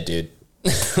kid, dude.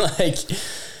 Like,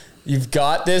 you've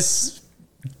got this,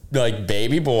 like,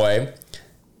 baby boy.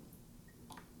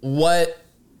 What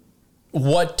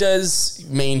does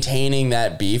maintaining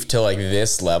that beef to, like,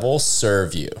 this level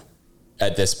serve you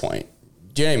at this point?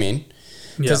 Do you know what I mean?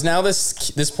 Because now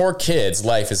this poor kid's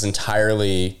life is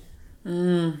entirely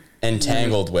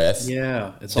entangled with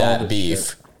it's that all beef.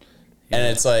 shit. And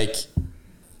it's like,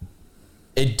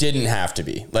 it didn't have to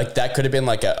be. Like, that could have been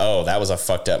like that was a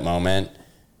fucked up moment.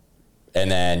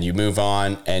 And then you move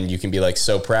on and you can be like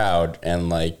so proud and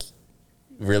like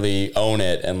really own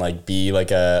it and like be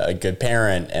like a good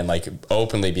parent and like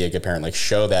openly be a good parent. Like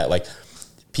show that like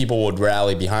people would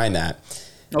rally behind that.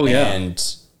 Oh yeah.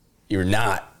 And you're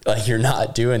not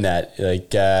doing that.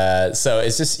 Like, so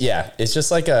it's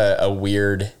just like a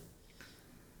weird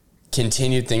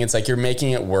continued thing. It's like you're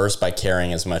making it worse by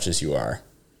caring as much as you are.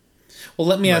 Well,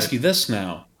 let me ask you this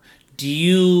now. Do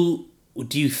you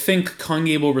think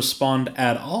Kanye will respond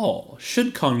at all?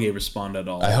 Should Kanye respond at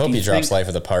all? I hope he drops Life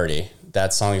of the Party.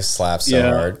 That song slaps so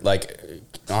hard. Like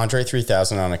Andre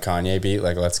 3000 on a Kanye beat,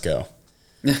 like let's go.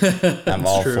 I'm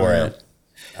all for it.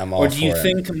 I'm all for it. Or do you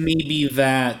think maybe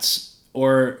that,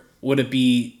 or would it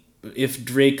be if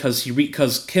Drake,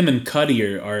 because Kim and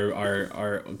Cudi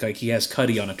are like, he has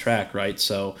Cudi on a track, right?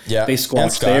 So they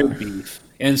squash their beef.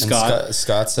 And Scott.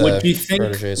 Scott's would you think?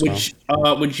 protege as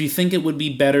well. Would you think it would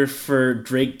be better for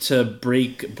Drake to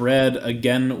break bread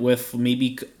again with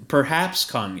perhaps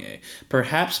Kanye,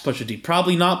 perhaps Pusha T?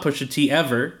 Probably not Pusha T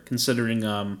ever, considering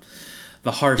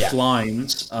the harsh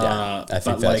lines. I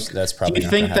think that's probably. Do you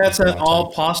think that's at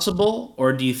all possible,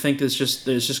 or do you think there's just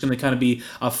going to kind of be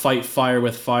a fight fire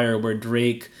with fire where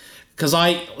Drake? Because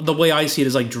the way I see it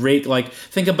is like Drake. Like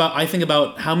I think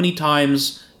about how many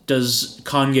times does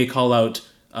Kanye call out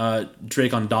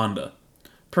Drake on Donda?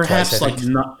 Perhaps twice,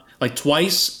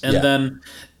 twice, and then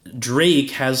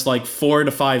Drake has like 4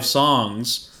 to 5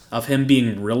 songs of him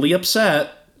being really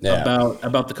upset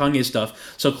about the Kanye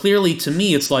stuff. So clearly, to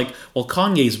me, it's like, well,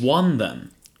 Kanye's won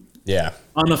then. Yeah.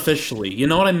 Unofficially, you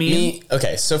know what I mean?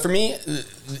 Okay, so for me,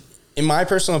 in my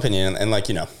personal opinion, and like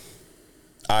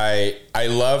I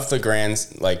love the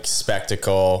grand like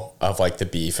spectacle of like the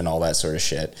beef and all that sort of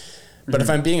shit. But if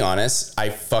I'm being honest, I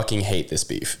fucking hate this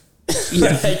beef.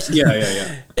 Yeah.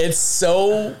 It's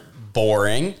so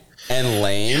boring and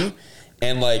lame.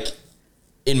 And like,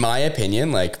 in my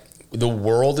opinion, like the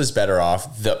world is better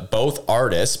off. Both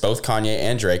artists, both Kanye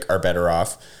and Drake, are better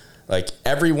off. Like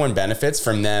everyone benefits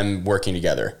from them working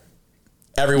together.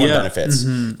 Everyone benefits.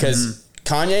 Because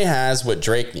Kanye has what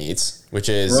Drake needs, which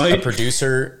is a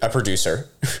producer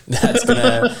that's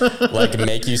gonna like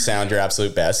make you sound your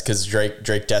absolute best. Because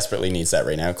Drake desperately needs that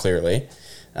right now, clearly,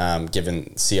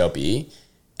 given CLB,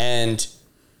 and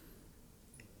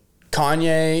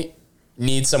Kanye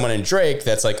needs someone in Drake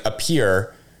that's like a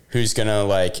peer who's gonna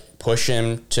like push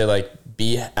him to like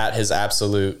be at his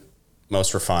absolute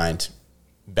most refined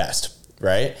best,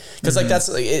 right? Because like that's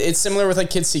it's similar with like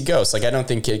Kids See Ghosts. Like I don't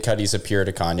think Kid Cudi's a peer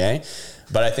to Kanye,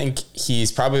 but I think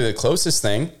he's probably the closest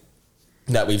thing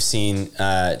that we've seen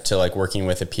to like working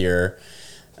with a peer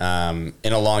in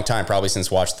a long time, probably since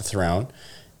Watch the Throne.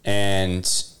 And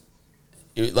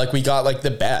like we got like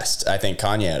the best, I think,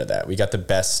 Kanye out of that. We got the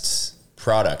best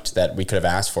product that we could have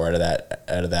asked for out of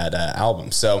that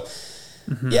album. So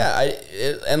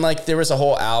and like there was a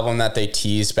whole album that they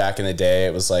teased back in the day.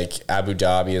 It was like Abu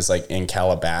Dhabi is like in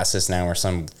Calabasas now, or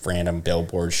some random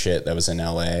billboard shit that was in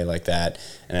LA like that,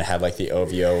 and it had like the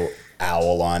OVO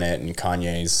owl on it and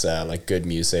Kanye's like Good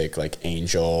Music like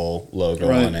angel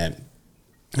logo on it,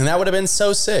 and that would have been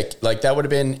so sick. Like that would have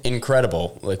been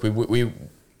incredible. Like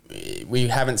we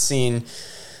haven't seen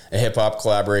a hip hop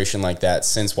collaboration like that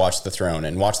since Watch the Throne,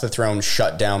 and Watch the Throne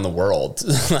shut down the world.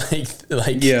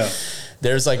 like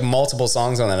there's like multiple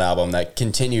songs on that album that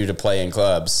continue to play in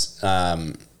clubs,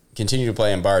 continue to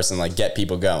play in bars, and like get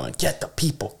people going, get the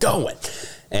people going.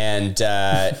 And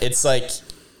it's like,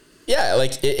 yeah,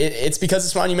 like it's because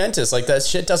it's monumentous. Like that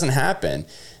shit doesn't happen.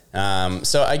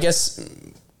 So I guess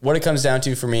what it comes down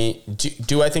to for me,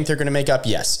 do I think they're going to make up?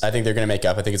 Yes, I think they're going to make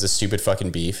up. I think it's a stupid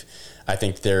fucking beef. I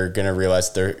think they're going to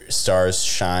realize their stars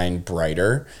shine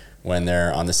brighter when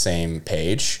they're on the same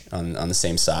page, on the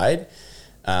same side.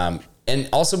 And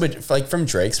also, but like from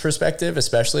Drake's perspective,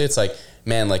 especially, it's like,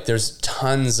 man, like there's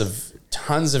tons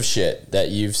of shit that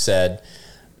you've said,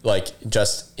 like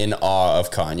just in awe of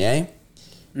Kanye,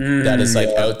 that is like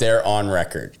out there on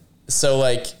record. So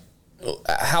like,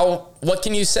 what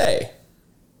can you say?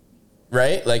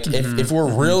 Right? Like if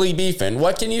we're really beefing,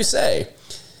 what can you say?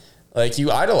 Like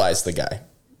you idolize the guy.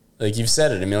 Like you've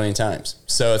said it a million times.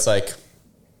 So it's like,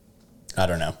 I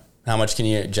don't know. How much can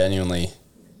you genuinely...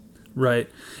 Right.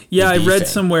 Yeah, I read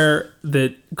somewhere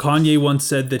that Kanye once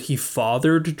said that he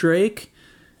fathered Drake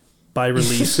by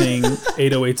releasing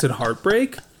 808s and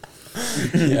Heartbreak.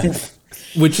 Yeah.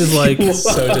 Which is like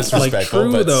so disrespectful, like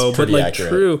true but though, but like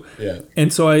accurate. True. Yeah.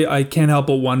 And so I can't help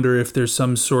but wonder if there's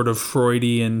some sort of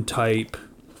Freudian type,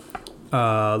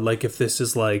 like if this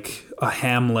is like a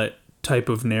Hamlet type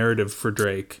of narrative for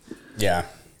Drake. Yeah.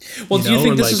 Well, do you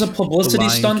think this is a publicity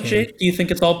stunt, Jake? Do you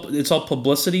think it's all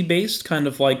publicity based, kind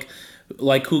of like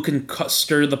who can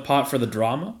stir the pot for the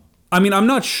drama? I mean, I'm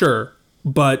not sure,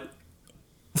 but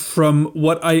from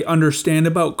what I understand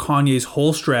about Kanye's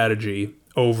whole strategy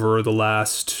over the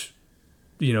last,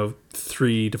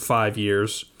 3 to 5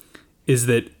 years, is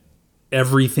that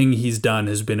everything he's done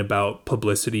has been about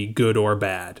publicity, good or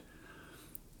bad.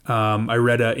 I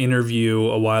read an interview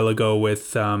a while ago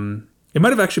with, it might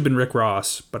have actually been Rick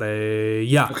Ross, but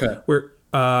where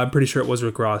I'm pretty sure it was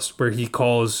Rick Ross, where he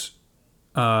calls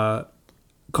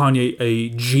Kanye a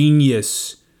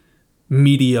genius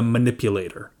media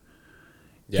manipulator.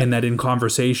 Yeah. And that in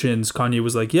conversations, Kanye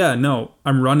was like, yeah, no,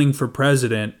 I'm running for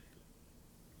president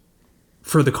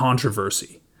for the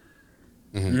controversy.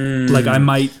 Mm-hmm. Like I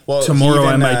might, tomorrow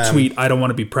I might tweet, I don't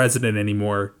want to be president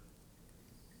anymore,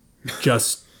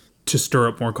 just to stir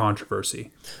up more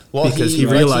controversy. Well, because he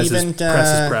realizes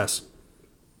press is press.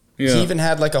 Yeah. He even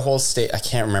had like a whole state. I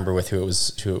can't remember with who it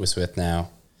was with now.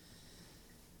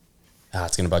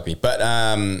 It's going to bug me. But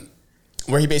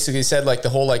where he basically said like the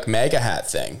whole like MAGA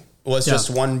hat thing was just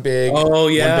one big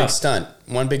stunt.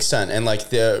 And like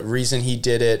the reason he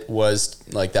did it was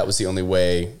like that was the only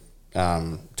way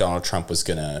Donald Trump was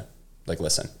going to like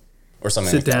listen. Or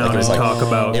something. Sit down and talk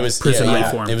about prison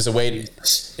reform. It was a way,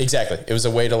 exactly. It was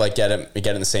a way to like get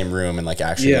in the same room and like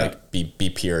actually like be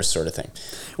peers, sort of thing.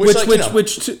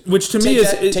 Which to me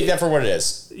is take that for what it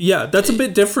is. Yeah, that's a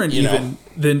bit different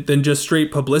than just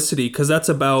straight publicity, because that's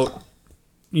about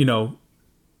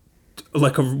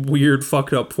like a weird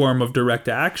fucked up form of direct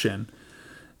action,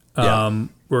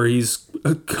 where he's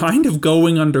kind of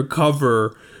going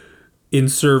undercover in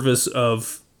service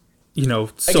of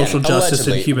social justice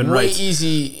and human rights.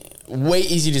 Way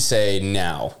easy to say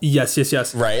now.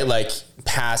 Yes. Right? Like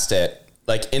past it,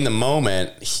 like in the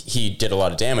moment, he did a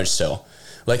lot of damage still.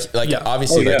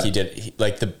 Obviously, he did.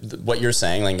 Like what you're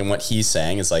saying, like and what he's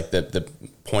saying is like the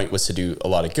point was to do a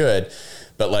lot of good,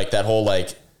 but like that whole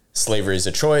like slavery is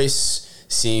a choice,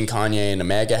 seeing Kanye in a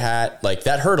MAGA hat, like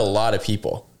that hurt a lot of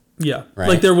people. Yeah, right?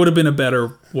 Like there would have been a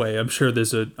better way. I'm sure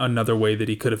there's another way that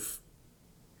he could have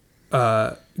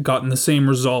gotten the same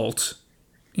result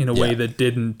in a way that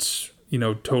didn't,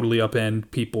 totally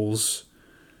upend people's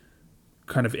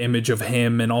kind of image of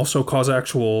him and also cause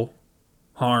actual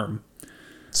harm.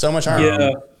 So much harm.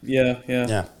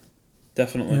 Yeah.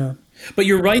 Definitely. Yeah. But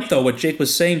you're right though, what Jake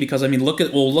was saying, because I mean, look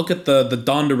at the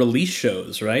Donda release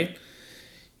shows, right?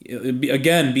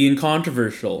 again, being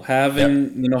controversial,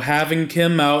 having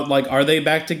Kim out, like, are they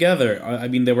back together? I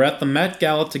mean, they were at the Met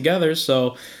Gala together,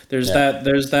 so there's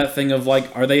that thing of,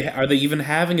 like, are they even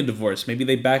having a divorce? Maybe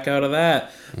they back out of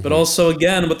that. But also,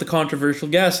 again, with the controversial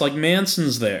guests, like,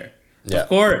 Manson's there. Of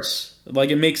course. Like,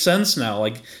 it makes sense now,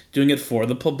 like, doing it for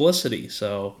the publicity.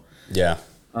 So,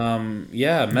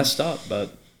 messed up,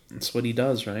 but that's what he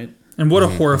does, right? And what a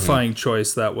horrifying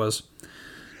choice that was.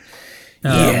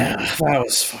 That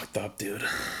was fucked up, dude.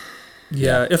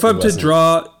 Yeah, if I'm to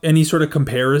draw any sort of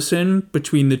comparison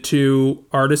between the two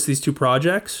artists, these two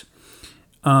projects,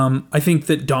 I think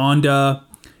that Donda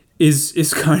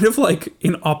is kind of like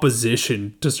in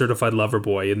opposition to Certified Lover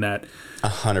Boy in that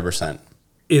 100%.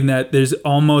 In that there's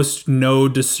almost no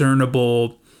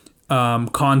discernible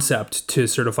concept to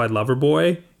Certified Lover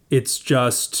Boy. It's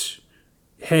just,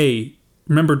 hey,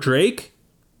 remember Drake?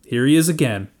 Here he is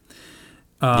again.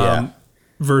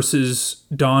 Versus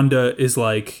Donda is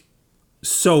like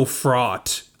so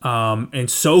fraught and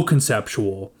so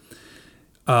conceptual.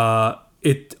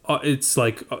 It's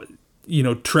like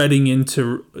treading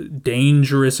into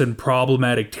dangerous and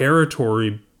problematic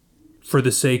territory for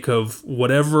the sake of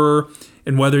whatever,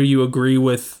 and whether you agree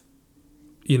with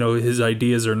his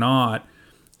ideas or not.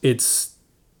 It's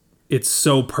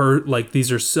so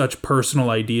these are such personal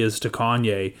ideas to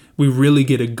Kanye. We really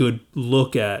get a good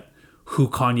look at who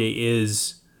Kanye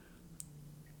is,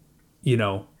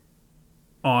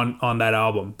 on that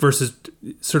album, versus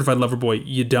Certified Lover Boy.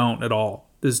 You don't at all.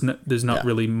 There's not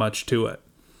really much to it.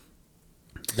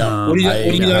 No, what do you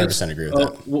guys 100% agree with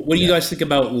that. What do you guys think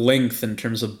about length in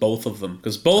terms of both of them?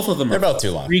 Because both of them they're are about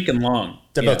too long. Freaking long.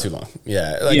 They're about too long.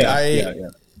 Yeah,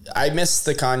 I miss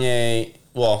the Kanye.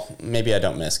 Well, maybe I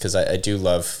don't miss, because I do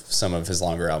love some of his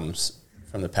longer albums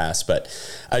from the past, but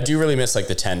I do really miss like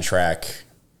the 10-track.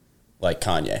 Like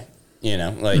Kanye,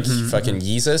 fucking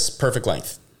Yeezus, perfect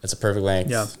length. It's a perfect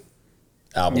length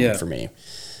album for me.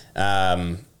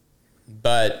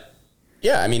 But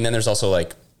yeah, I mean, then there's also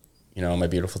like, My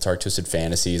Beautiful Dark Twisted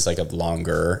Fantasies, like a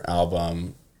longer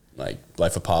album. Like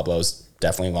Life of Pablo's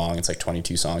definitely long. It's like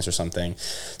 22 songs or something.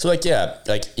 So like,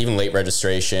 like even Late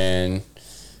Registration,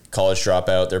 College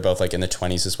Dropout, they're both like in the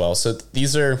 20s as well. So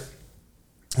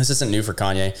this isn't new for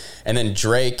Kanye. And then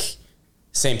Drake,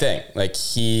 same thing. Like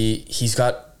he's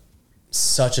got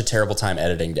such a terrible time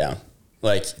editing down.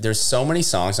 Like there's so many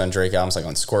songs on Drake albums, like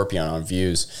on Scorpion, on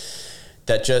Views,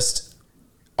 that just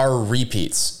are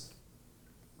repeats.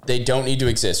 They don't need to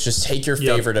exist. Just take your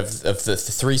favorite of the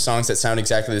three songs that sound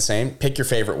exactly the same. Pick your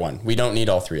favorite one. We don't need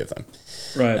all three of them.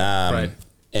 Right. Right.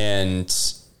 And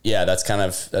yeah, that's kind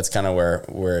of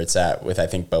where it's at with, I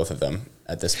think, both of them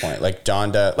at this point. Like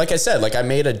Donda, like I said, like I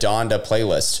made a Donda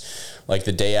playlist like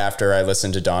the day after I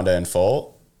listened to Donda in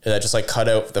full. And I just like cut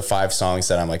out the 5 songs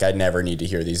that I'm like, I'd never need to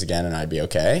hear these again and I'd be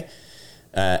okay.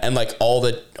 And like all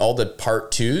the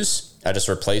part 2s, I just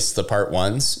replaced the part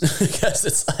 1s because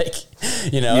it's like,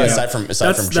 aside from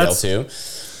Jail 2, and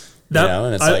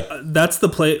it's that's the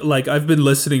play. Like I've been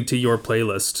listening to your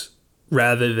playlist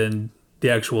rather than the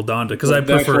actual Donda, because I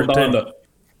prefer Donda.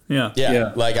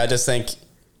 Yeah. Like I just think,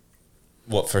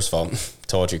 well, first of all,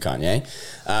 told you, Kanye.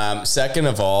 Second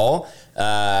of all,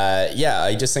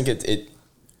 I just think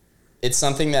it's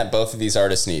something that both of these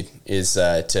artists need is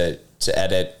to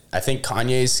edit. I think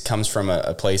Kanye's comes from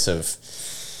a place of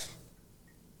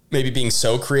maybe being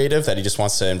so creative that he just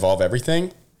wants to involve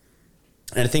everything.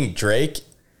 And I think Drake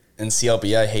and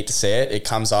CLB, I hate to say it, it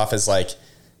comes off as like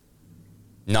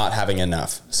not having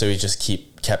enough. So he just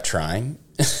kept trying,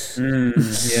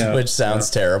 which sounds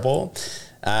terrible.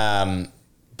 But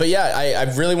yeah, I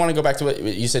really want to go back to what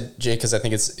you said, Jake, because I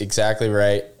think it's exactly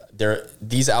right.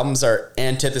 These albums are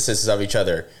antitheses of each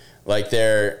other. Like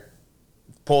they're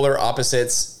polar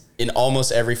opposites in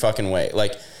almost every fucking way.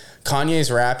 Like Kanye's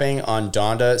rapping on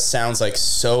Donda sounds like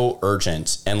so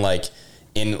urgent and like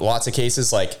in lots of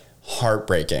cases like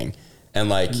heartbreaking. And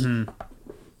like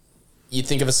you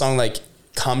think of a song like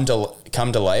Come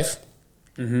to Life.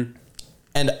 And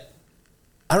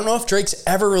I don't know if Drake's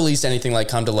ever released anything like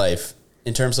Come to Life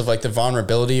in terms of like the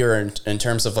vulnerability or in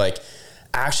terms of like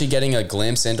actually getting a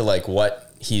glimpse into like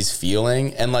what he's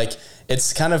feeling. And like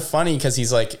it's kind of funny because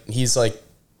he's like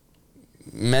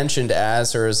mentioned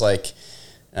as, or is like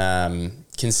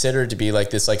considered to be like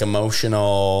this like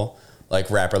emotional like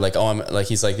rapper, like I'm like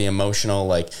he's like the emotional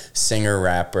like singer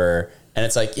rapper. And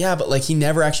it's like, yeah, but like he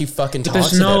never actually fucking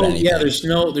talks about anything. Yeah,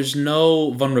 there's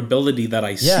no vulnerability that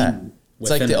I see. It's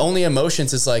like the only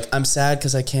emotions is like, I'm sad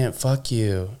because I can't fuck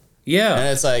you. Yeah. And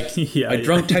it's like, I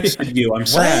drunk texted you. I'm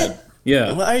sad.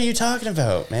 Yeah. What are you talking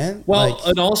about, man? Well,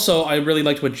 and also I really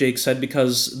liked what Jake said,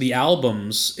 because the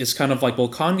albums is kind of like, well,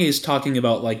 Kanye's talking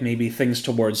about like maybe things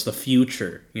towards the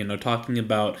future, talking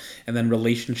about, and then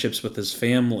relationships with his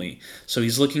family. So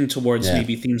he's looking towards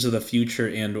maybe themes of the future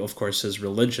and of course his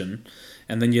religion.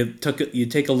 And then you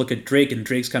take a look at Drake, and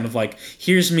Drake's kind of like,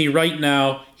 here's me right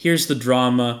now, here's the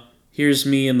drama, here's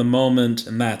me in the moment,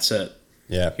 and that's it.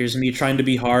 Yeah. Here's me trying to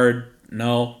be hard.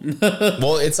 No.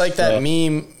 Well, it's like that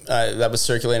meme that was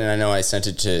circulating. I know I sent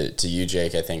it to you,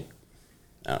 Jake, I think,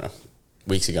 I don't know,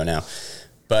 weeks ago now.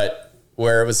 But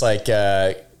where it was like,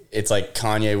 it's like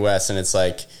Kanye West, and it's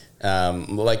like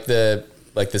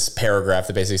this paragraph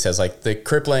that basically says like, the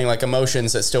crippling like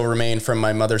emotions that still remain from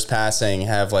my mother's passing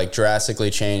have like drastically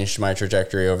changed my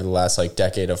trajectory over the last like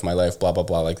decade of my life, blah, blah,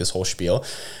 blah, like this whole spiel.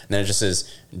 And then it just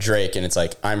says Drake, and it's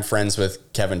like, I'm friends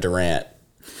with Kevin Durant.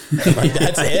 Like,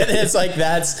 that's it. It's like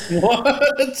that's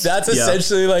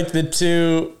essentially like the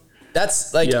two.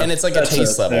 That's like, and it's like a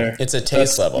taste level. It's a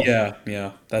taste level.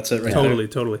 Yeah, that's it. Right.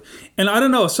 Totally. And I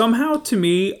don't know. Somehow, to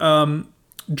me,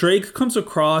 Drake comes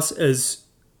across as,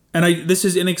 and this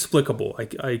is inexplicable.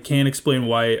 I can't explain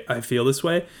why I feel this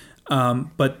way.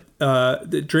 But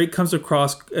Drake comes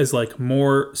across as like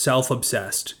more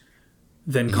self-obsessed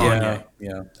than Kanye.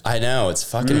 Yeah. I know, it's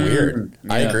fucking weird.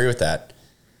 Yeah. I agree with that.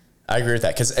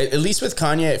 Because at least with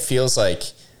Kanye, it feels like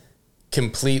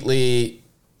completely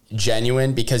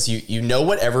genuine, because you know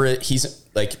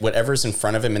whatever's in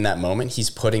front of him in that moment, he's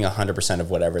putting 100% of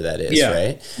whatever that is,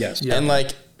 right? Yes. And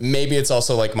like, maybe it's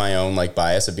also like my own like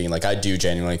bias of being like, I do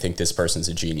genuinely think this person's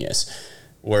a genius,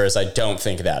 whereas I don't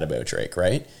think that about Drake,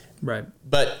 right? Right.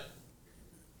 But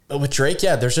with Drake,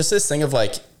 there's just this thing of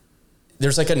like,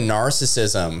 there's like a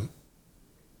narcissism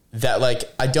that like,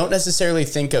 I don't necessarily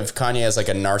think of Kanye as like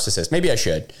a narcissist. Maybe I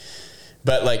should,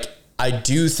 but like, I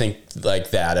do think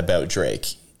like that about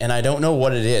Drake, and I don't know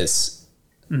what it is.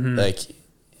 Mm-hmm. Like,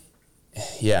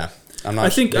 I'm not. I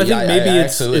think maybe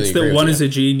it's that one is a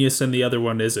genius and the other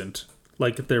one isn't.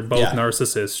 Like, they're both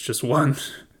narcissists, just one.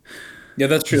 Yeah,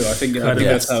 that's true. I think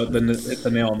that's how hit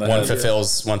the nail on the head.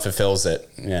 One fulfills it.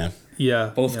 Yeah.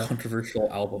 Yeah. Both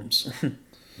controversial albums.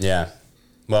 Yeah.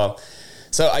 Well.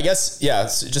 So I guess,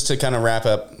 just to kind of wrap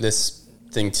up this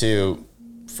thing too,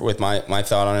 with my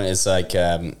thought on it is like,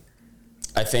 I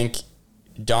think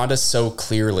Donda so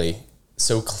clearly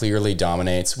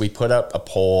dominates. We put up a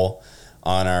poll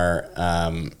on our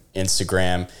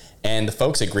Instagram, and the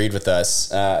folks agreed with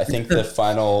us. I think the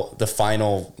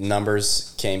final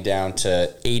numbers came down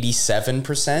to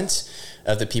 87%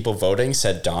 of the people voting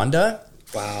said Donda.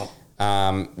 Wow.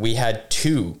 We had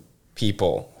 2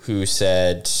 people who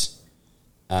said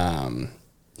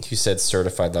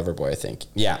Certified Lover Boy, I think.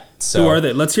 Yeah. So who are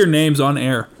they? Let's hear names on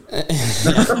air. You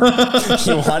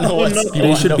want to know what's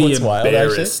they should be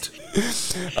embarrassed.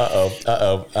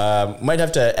 Might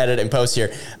have to edit and post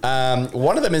here.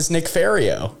 One of them is Nick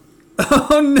Ferrio.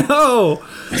 Oh no!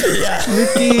 Yeah,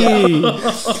 Nicky,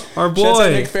 our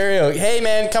boy, Nick Ferrio. Hey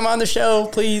man, come on the show,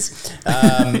 please.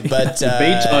 But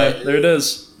debate time. There it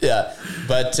is. Yeah,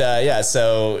 but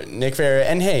so Nick Ferrio,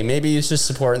 and hey, maybe he's just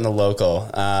supporting the local.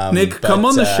 Nick, come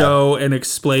on the show and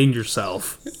explain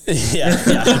yourself. Yeah,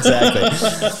 exactly.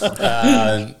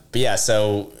 But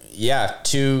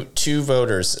two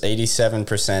voters,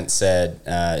 87% said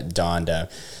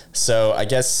Donda. So I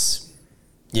guess,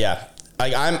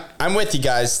 like I'm with you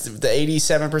guys. The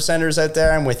 87%ers out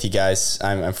there, I'm with you guys.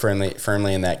 I'm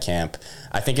firmly in that camp.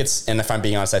 I think it's, and if I'm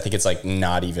being honest, I think it's like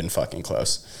not even fucking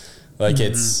close. Like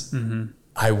it's,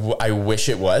 I wish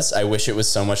it was. I wish it was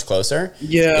so much closer.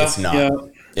 Yeah, it's not. Yeah.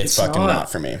 It's fucking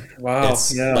not for me. Wow.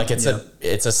 It's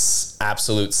a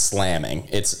absolute slamming.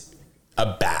 It's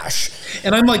a bash.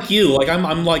 And I'm like you. Like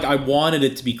I'm like, I wanted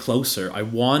it to be closer. I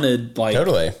wanted like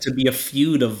to be a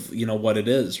feud of what it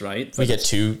is, right? We get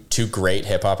two great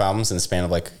hip hop albums in the span of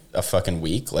like a fucking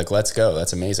week. Like, let's go.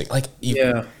 That's amazing. Like,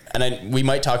 and we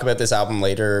might talk about this album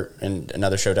later in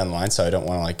another show down the line, so I don't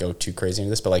want to like go too crazy into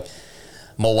this, but like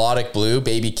Melodic Blue,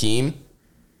 Baby Keem,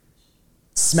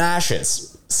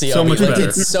 smashes. See, so much better.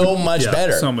 It's so much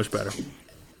better. So much better.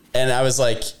 And I was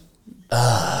like,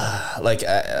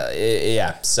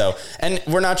 So, and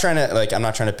we're not trying to I'm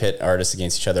not trying to pit artists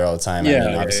against each other all the time. I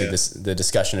mean, obviously the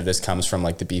discussion of this comes from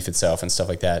like the beef itself and stuff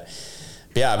like that.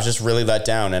 But I was just really let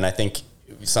down. And I think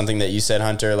something that you said,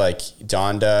 Hunter, like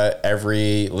Donda,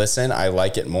 every listen, I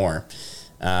like it more.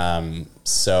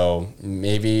 So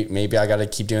maybe I got to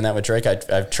keep doing that with Drake.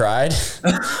 I've tried,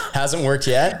 hasn't worked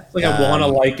yet. Like I want to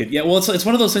like it. Yeah. Well, it's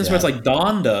one of those things where it's like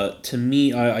Donda to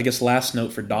me, I guess last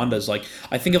note for Donda is like,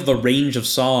 I think of the range of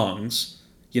songs,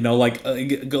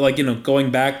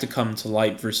 going back to Come to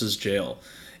Light versus Jail.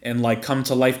 and like Come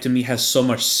to Life to me has so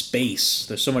much space.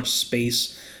 There's so much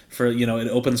space for, you know, it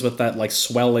opens with that like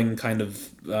swelling kind of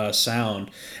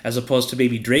sound, as opposed to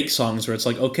maybe Drake songs where it's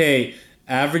like, okay,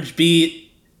 average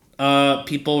beat,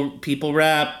 people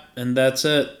rap, and that's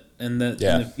it. And and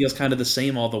it feels kind of the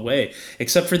same all the way,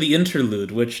 except for the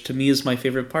interlude, which to me is my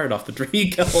favorite part off the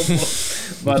Drake album.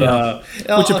 But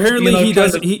which apparently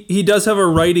he does have a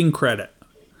writing credit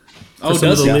for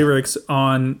some of the lyrics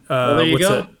on what's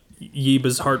it?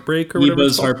 Yeba's Heartbreak or whatever.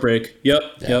 Yeba's Heartbreak.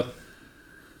 Yep.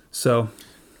 So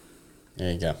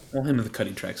there you go. Well, him and the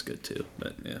Cuddy track's good too,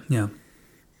 but yeah. Yeah.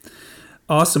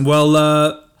 Awesome.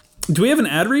 Well, do we have an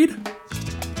ad read?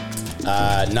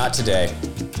 Not today.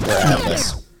 We're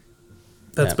adless.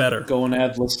 That's better. Going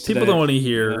adless today. People don't want to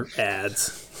hear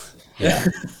ads. Yeah.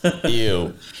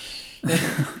 Ew.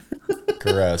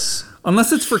 Gross.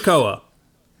 Unless it's for Koa.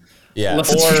 Yeah.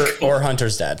 Or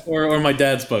Hunter's dad. Or my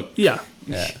dad's book. Yeah.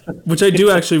 Which I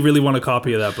do actually really want a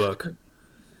copy of that book.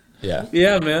 Yeah.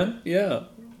 Yeah, man. Yeah.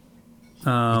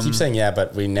 You keep saying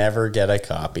but we never get a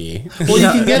copy. Well,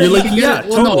 you can get it. Like, yeah,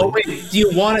 well, totally. No, wait. Do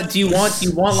you want it? Do you want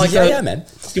like man.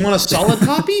 Do you want a solid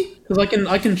copy? Because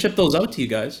I can ship those out to you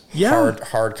guys. Yeah.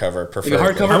 Hardcover, preferably.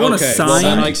 Like a hardcover. I want a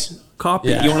signed copy.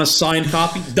 Yeah. You want a signed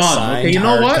copy? Done. Signed okay. You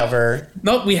know hardcover. what?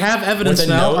 Nope. We have evidence with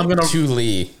a now. note I'm gonna to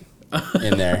Lee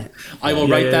in there. I will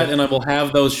write that, and I will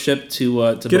have those shipped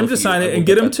to get him to sign it and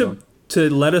get him to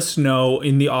let us know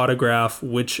in the autograph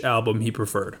which album he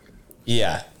preferred.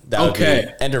 Yeah. That would be,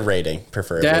 and a rating,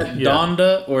 preferably.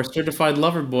 Donda or Certified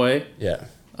Lover Boy. Yeah.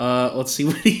 Let's see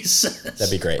what he says. That'd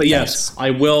be great. But yes, I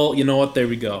will. You know what? There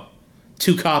we go.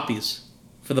 2 copies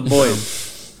for the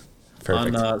boys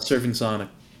on Surfing Sonic.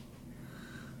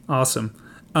 Awesome.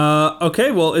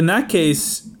 Okay, well, in that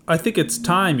case, I think it's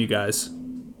time, you guys.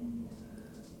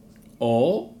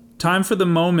 Oh? Time for the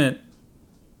moment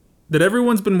that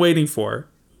everyone's been waiting for.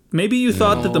 Maybe you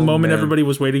thought that the moment everybody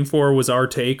was waiting for was our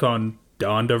take on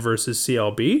Donda versus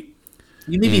CLB.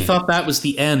 You maybe thought that was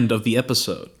the end of the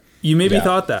episode. You maybe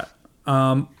thought that.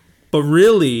 But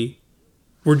really,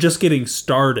 we're just getting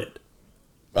started.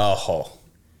 Oh.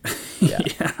 Yeah.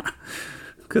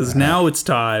 Because now it's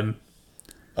time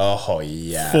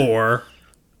for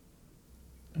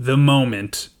the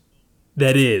moment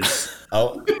that is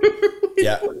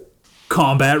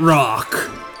Combat Rock.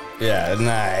 Yeah,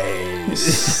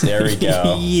 nice. There we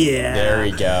go. Yeah. There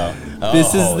we go.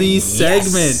 This is the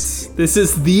segment. Yes. This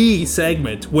is the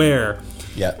segment where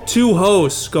two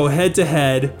hosts go head to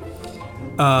head,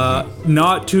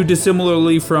 not too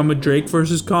dissimilarly from a Drake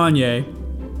versus Kanye,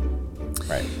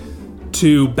 right,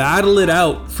 to battle it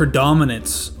out for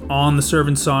dominance on the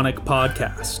Servant Sonic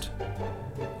podcast.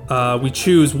 We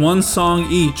choose one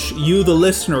song each. You, the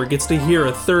listener, gets to hear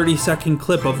a 30-second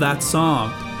clip of that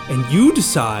song, and you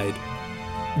decide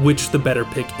which the better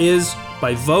pick is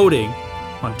by voting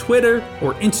on Twitter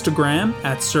or Instagram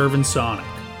at ServinSonic.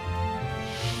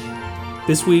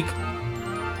 This week,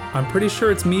 I'm pretty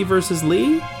sure it's me versus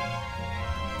Lee.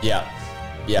 Yeah,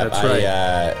 that's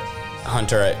right.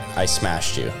 Hunter, I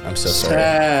smashed you. I'm so sorry.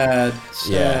 Sad.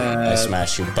 Yeah, I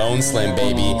smashed you. Bone Slim,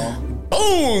 baby.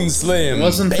 Bone Slim. I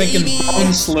wasn't thinking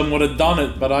Bone Slim would have done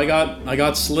it, but I got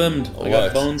slimmed. I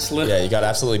got Bone Slim. Yeah, you got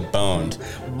absolutely boned.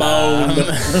 Boned.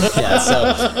 Yeah,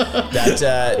 so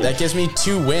that gives me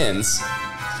 2 wins,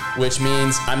 which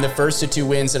means I'm the first to 2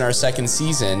 wins in our second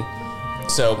season.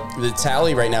 So the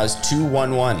tally right now is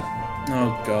 2-1-1.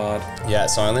 Oh God. Yeah,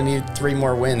 so I only need 3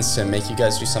 more wins to make you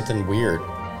guys do something weird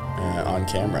on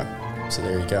camera. So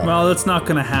there you go. Well, that's not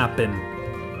gonna happen.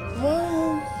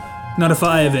 Not if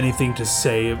I have anything to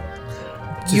say.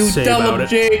 You tell him,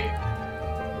 Jake.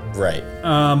 Right.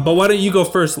 But why don't you go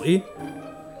first, Lee?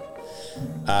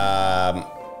 I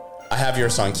have your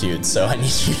song queued, so I need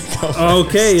you to go first.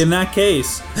 Okay, in that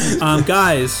case,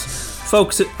 guys,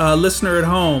 folks, listener at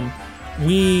home,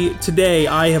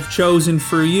 I have chosen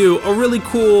for you a really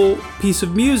cool piece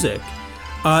of music.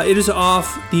 It is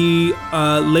off the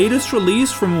latest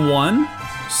release from one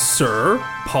Sir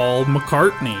Paul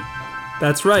McCartney.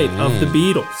 That's right, of the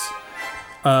Beatles.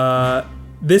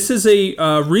 This is a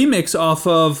remix off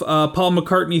of Paul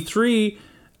McCartney 3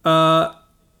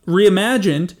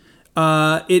 reimagined.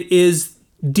 It is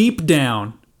Deep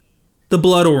Down, the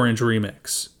Blood Orange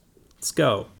remix. Let's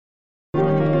go.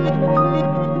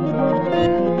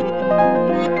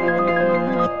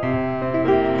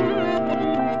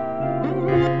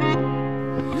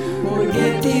 Wanna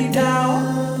get deep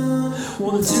down,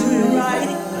 wanna do it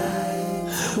right.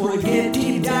 Wanna get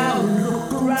deep down,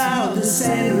 look around the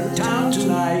center of town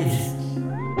tonight.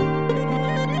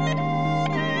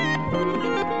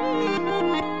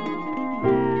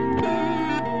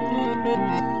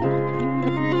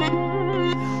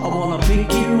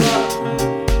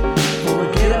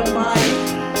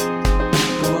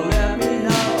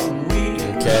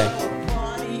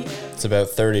 It's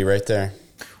about 30 right there.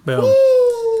 Boom.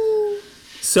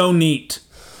 So neat.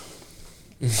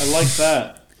 I like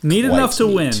that. Neat Quite enough to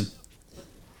neat. win.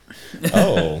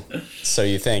 Oh, so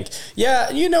you think? Yeah,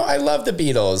 I love the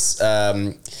Beatles.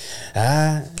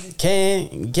 I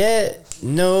can't get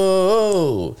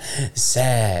no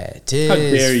satisfaction. How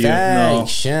dare you? No.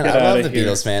 Get I love outta the here.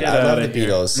 Beatles, man. Get I love outta the here.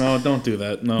 Beatles. No, don't do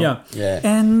that. No. Yeah. Yeah.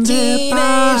 And Teenage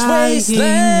a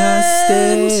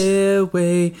Wasteland.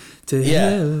 stairway to Yeah.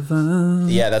 heaven.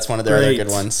 Yeah, that's one of their other Great. good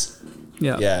ones.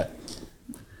 Yeah. Yeah.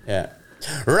 Yeah.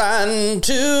 Run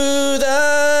to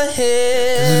the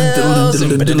hills.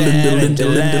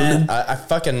 I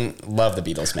fucking love the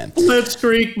Beatles, man. Let's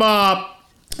Creek Bop.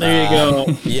 There you go.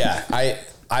 Yeah,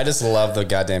 I just love the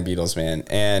goddamn Beatles, man.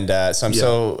 And so I'm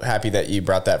so happy that you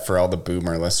brought that for all the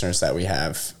boomer listeners that we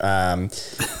have.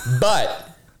 But,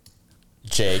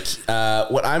 Jake,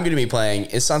 what I'm going to be playing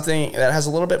is something that has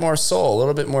a little bit more soul, a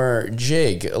little bit more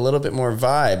jig, a little bit more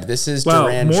vibe. This is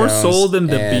Duran more Jones soul than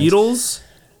the and- Beatles?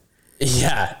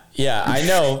 Yeah, I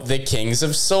know. The Kings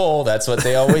of Soul. That's what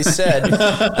they always said.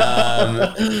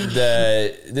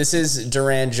 This is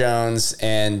Duran Jones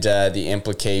and the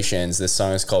Implications. This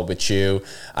song is called With You.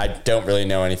 I don't really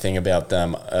know anything about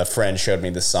them. A friend showed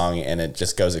me the song, and it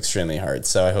just goes extremely hard.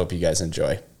 So I hope you guys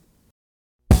enjoy.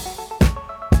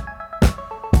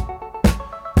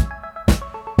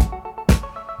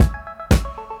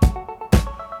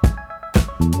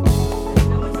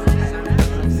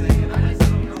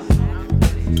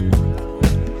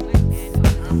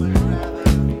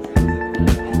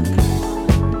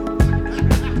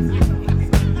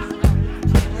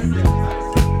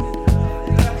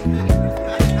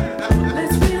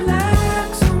 Let's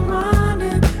relax and run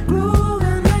and groove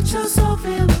and let your soul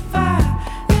feel the fire.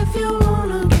 If you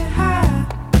wanna get high,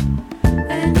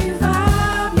 any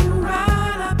vibe you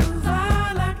ride, I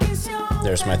provide like it's your own.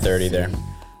 There's my 30 there.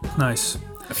 Nice.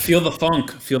 Feel the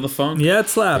funk. Feel the funk. Yeah, it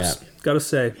slaps. Yeah. Gotta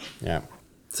say. Yeah.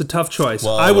 It's a tough choice.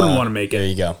 Well, I wouldn't want to make There it.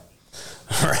 you go.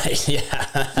 Right, yeah.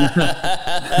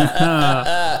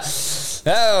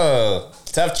 Oh,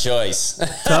 tough choice.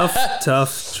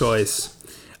 Tough choice.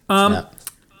 Yeah.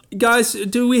 Guys,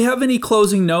 do we have any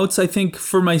closing notes? I think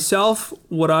for myself,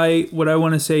 what I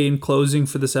want to say in closing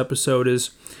for this episode is,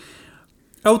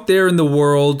 out there in the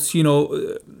world,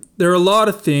 there are a lot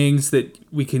of things that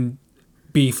we can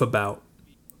beef about.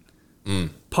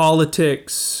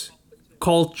 Politics,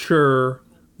 culture,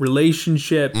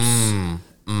 relationships.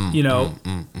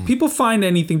 People find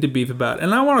anything to beef about.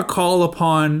 And I want to call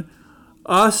upon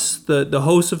us, the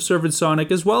host of Servant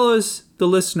Sonic, as well as the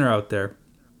listener out there,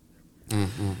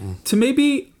 to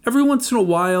maybe every once in a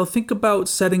while think about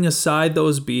setting aside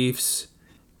those beefs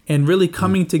and really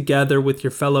coming together with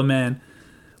your fellow man.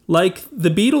 Like the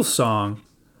Beatles song,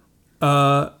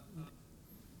 Come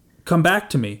Back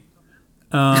to Me.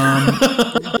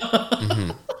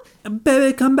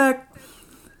 Baby, come back.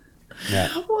 Yeah.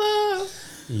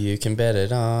 You can bet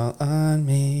it all on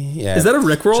me. Yeah. Is that a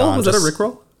Rickroll? John Was that a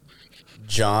Rickroll?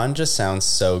 John just sounds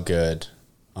so good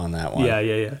on that one.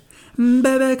 Yeah.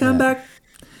 Baby, come back.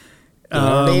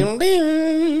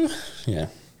 Yeah.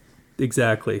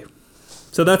 Exactly.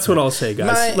 So that's what I'll say,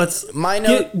 guys.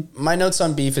 My notes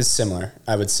on beef is similar,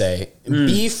 I would say.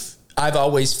 Beef, I've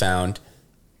always found,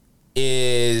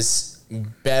 is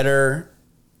better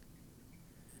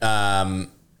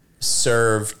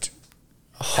served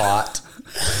hot.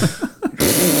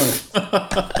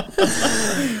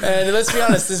 And let's be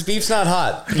honest, this beef's not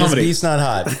hot. This beef's not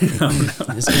hot.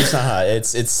 This beef's not hot.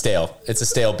 It's stale. It's a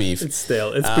stale beef. It's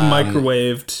stale. It's been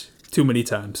microwaved too many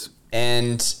times.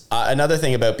 And another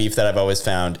thing about beef that I've always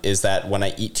found is that when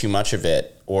I eat too much of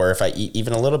it, or if I eat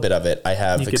even a little bit of it, I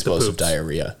have explosive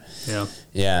diarrhea. Yeah.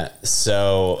 Yeah.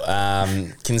 So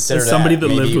consider As somebody that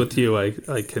maybe, lived with you, I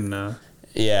can.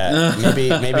 Yeah.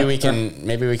 Maybe we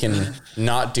can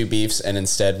not do beefs and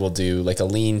instead we'll do like a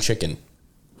lean chicken.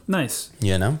 Nice.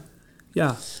 You know?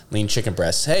 Yeah. Lean chicken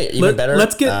breast. Hey, even better.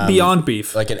 Let's get beyond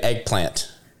beef. Like an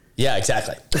eggplant. Yeah,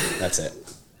 exactly. That's it.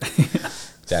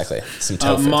 Exactly. Some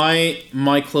tofu.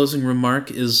 My closing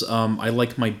remark is I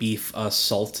like my beef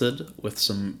salted with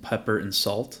some pepper and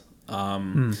salt.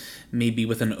 Maybe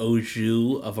with an au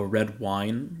jus of a red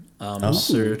wine,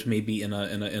 served maybe in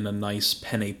a nice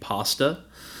penne pasta.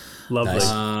 Lovely.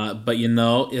 Nice. But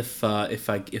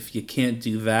if you can't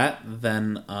do that,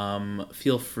 then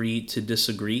feel free to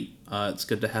disagree. It's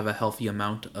good to have a healthy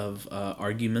amount of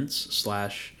arguments /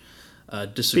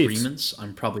 disagreements.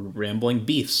 I'm probably rambling.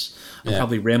 Beefs. I'm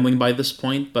probably rambling by this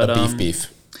point, but a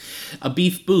beef. A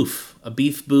beef boof,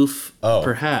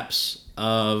 perhaps.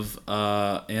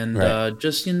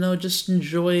 Just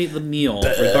enjoy the meal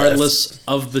regardless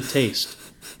of the taste.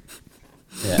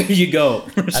 There you go.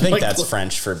 I think that's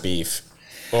French for beef.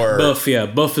 Or buff, yeah.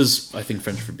 Buff is, I think,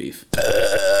 French for beef.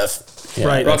 Yeah,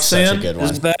 right. Roxanne, such a good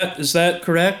one. is that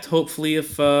correct? Hopefully,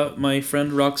 if my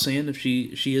friend Roxanne, if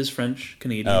she is French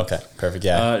Canadian. Oh, okay, perfect.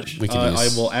 Yeah, we can I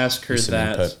will ask her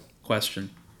that input. question.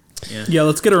 Yeah,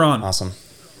 let's get her on. Awesome.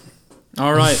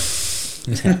 All right.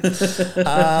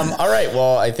 All right.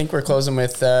 Well, I think we're closing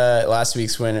with last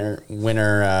week's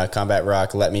winner, Combat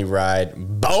Rock. Let Me Ride,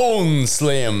 Bone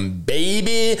Slim,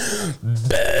 baby.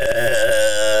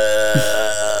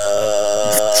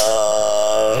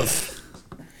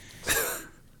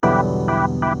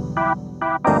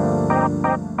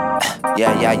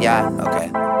 Yeah.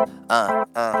 Okay.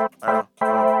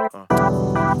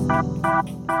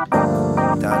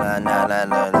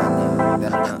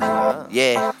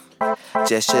 Yeah.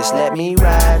 Just let me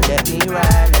ride, let me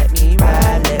ride, let me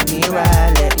ride, let me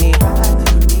ride, let me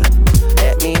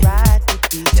ride.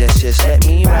 Just let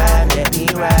me ride, let me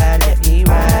ride, let me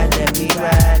ride, let me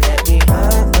ride, let me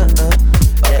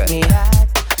let me ride.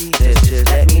 Just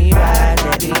let me ride,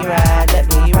 let me ride, let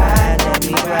me ride, let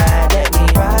me ride, let me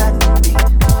ride.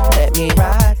 Let me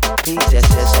ride, just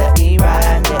let me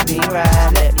ride, let me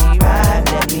ride, let me ride,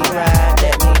 let me ride,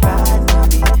 let me ride,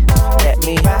 let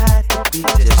me ride,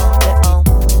 just let me.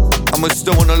 And we're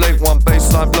still on the late one,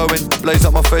 baseline blowing. Blaze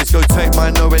up my face, go take my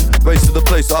knowing. Race to the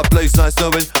place, I blaze nice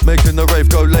knowing. Making the rave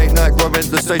go late night growing.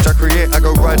 The stage I create, I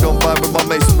go ride on by with my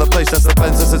mates in the place. That's the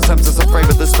Benz, that's the Thames, that's the frame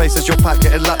of the space. That's your pack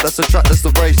getting lapped, that's the track, that's the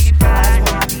race.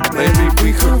 Maybe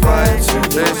we could ride to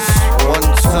this one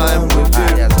time with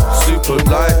you. Super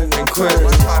light and quick.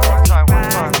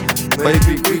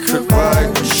 Maybe we could ride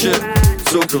the ship.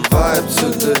 Took a vibe to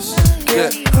this.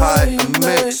 Get high and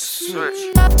mix.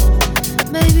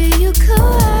 Maybe you could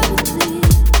ride with me.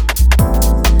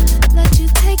 Let you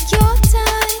take your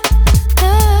time.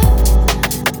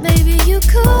 Maybe you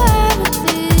could ride with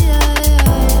me.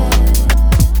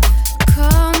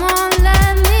 Come on,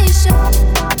 let me show.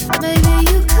 Maybe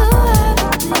you could ride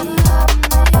with me.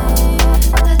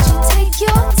 Let you take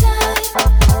your time.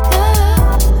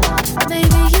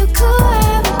 Maybe you could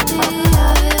ride with me.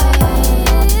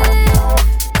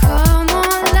 Come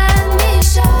on, let me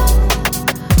show.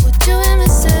 What you in me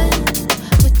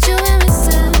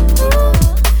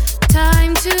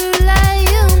time to let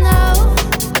you know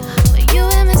what you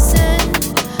in me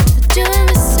what you in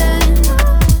me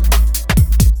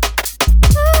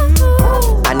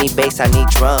I need bass, I need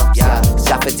drums. Yeah.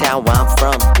 South of town where I'm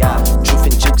from. Yeah. Truth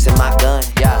and jukes in my gun.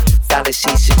 Yeah. Found that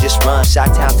she should just run.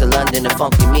 Shot town to London and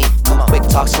funky me. Come on. Quick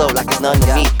talk slow like it's none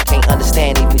to me. Can't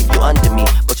understand even if you under me,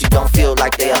 but you don't feel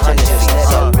like they 100 feet.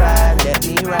 Let me ride, let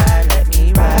me ride, let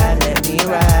me ride, let me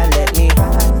ride, let me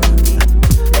ride,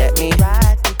 let me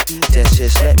ride.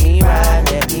 Just let me ride,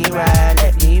 let me ride.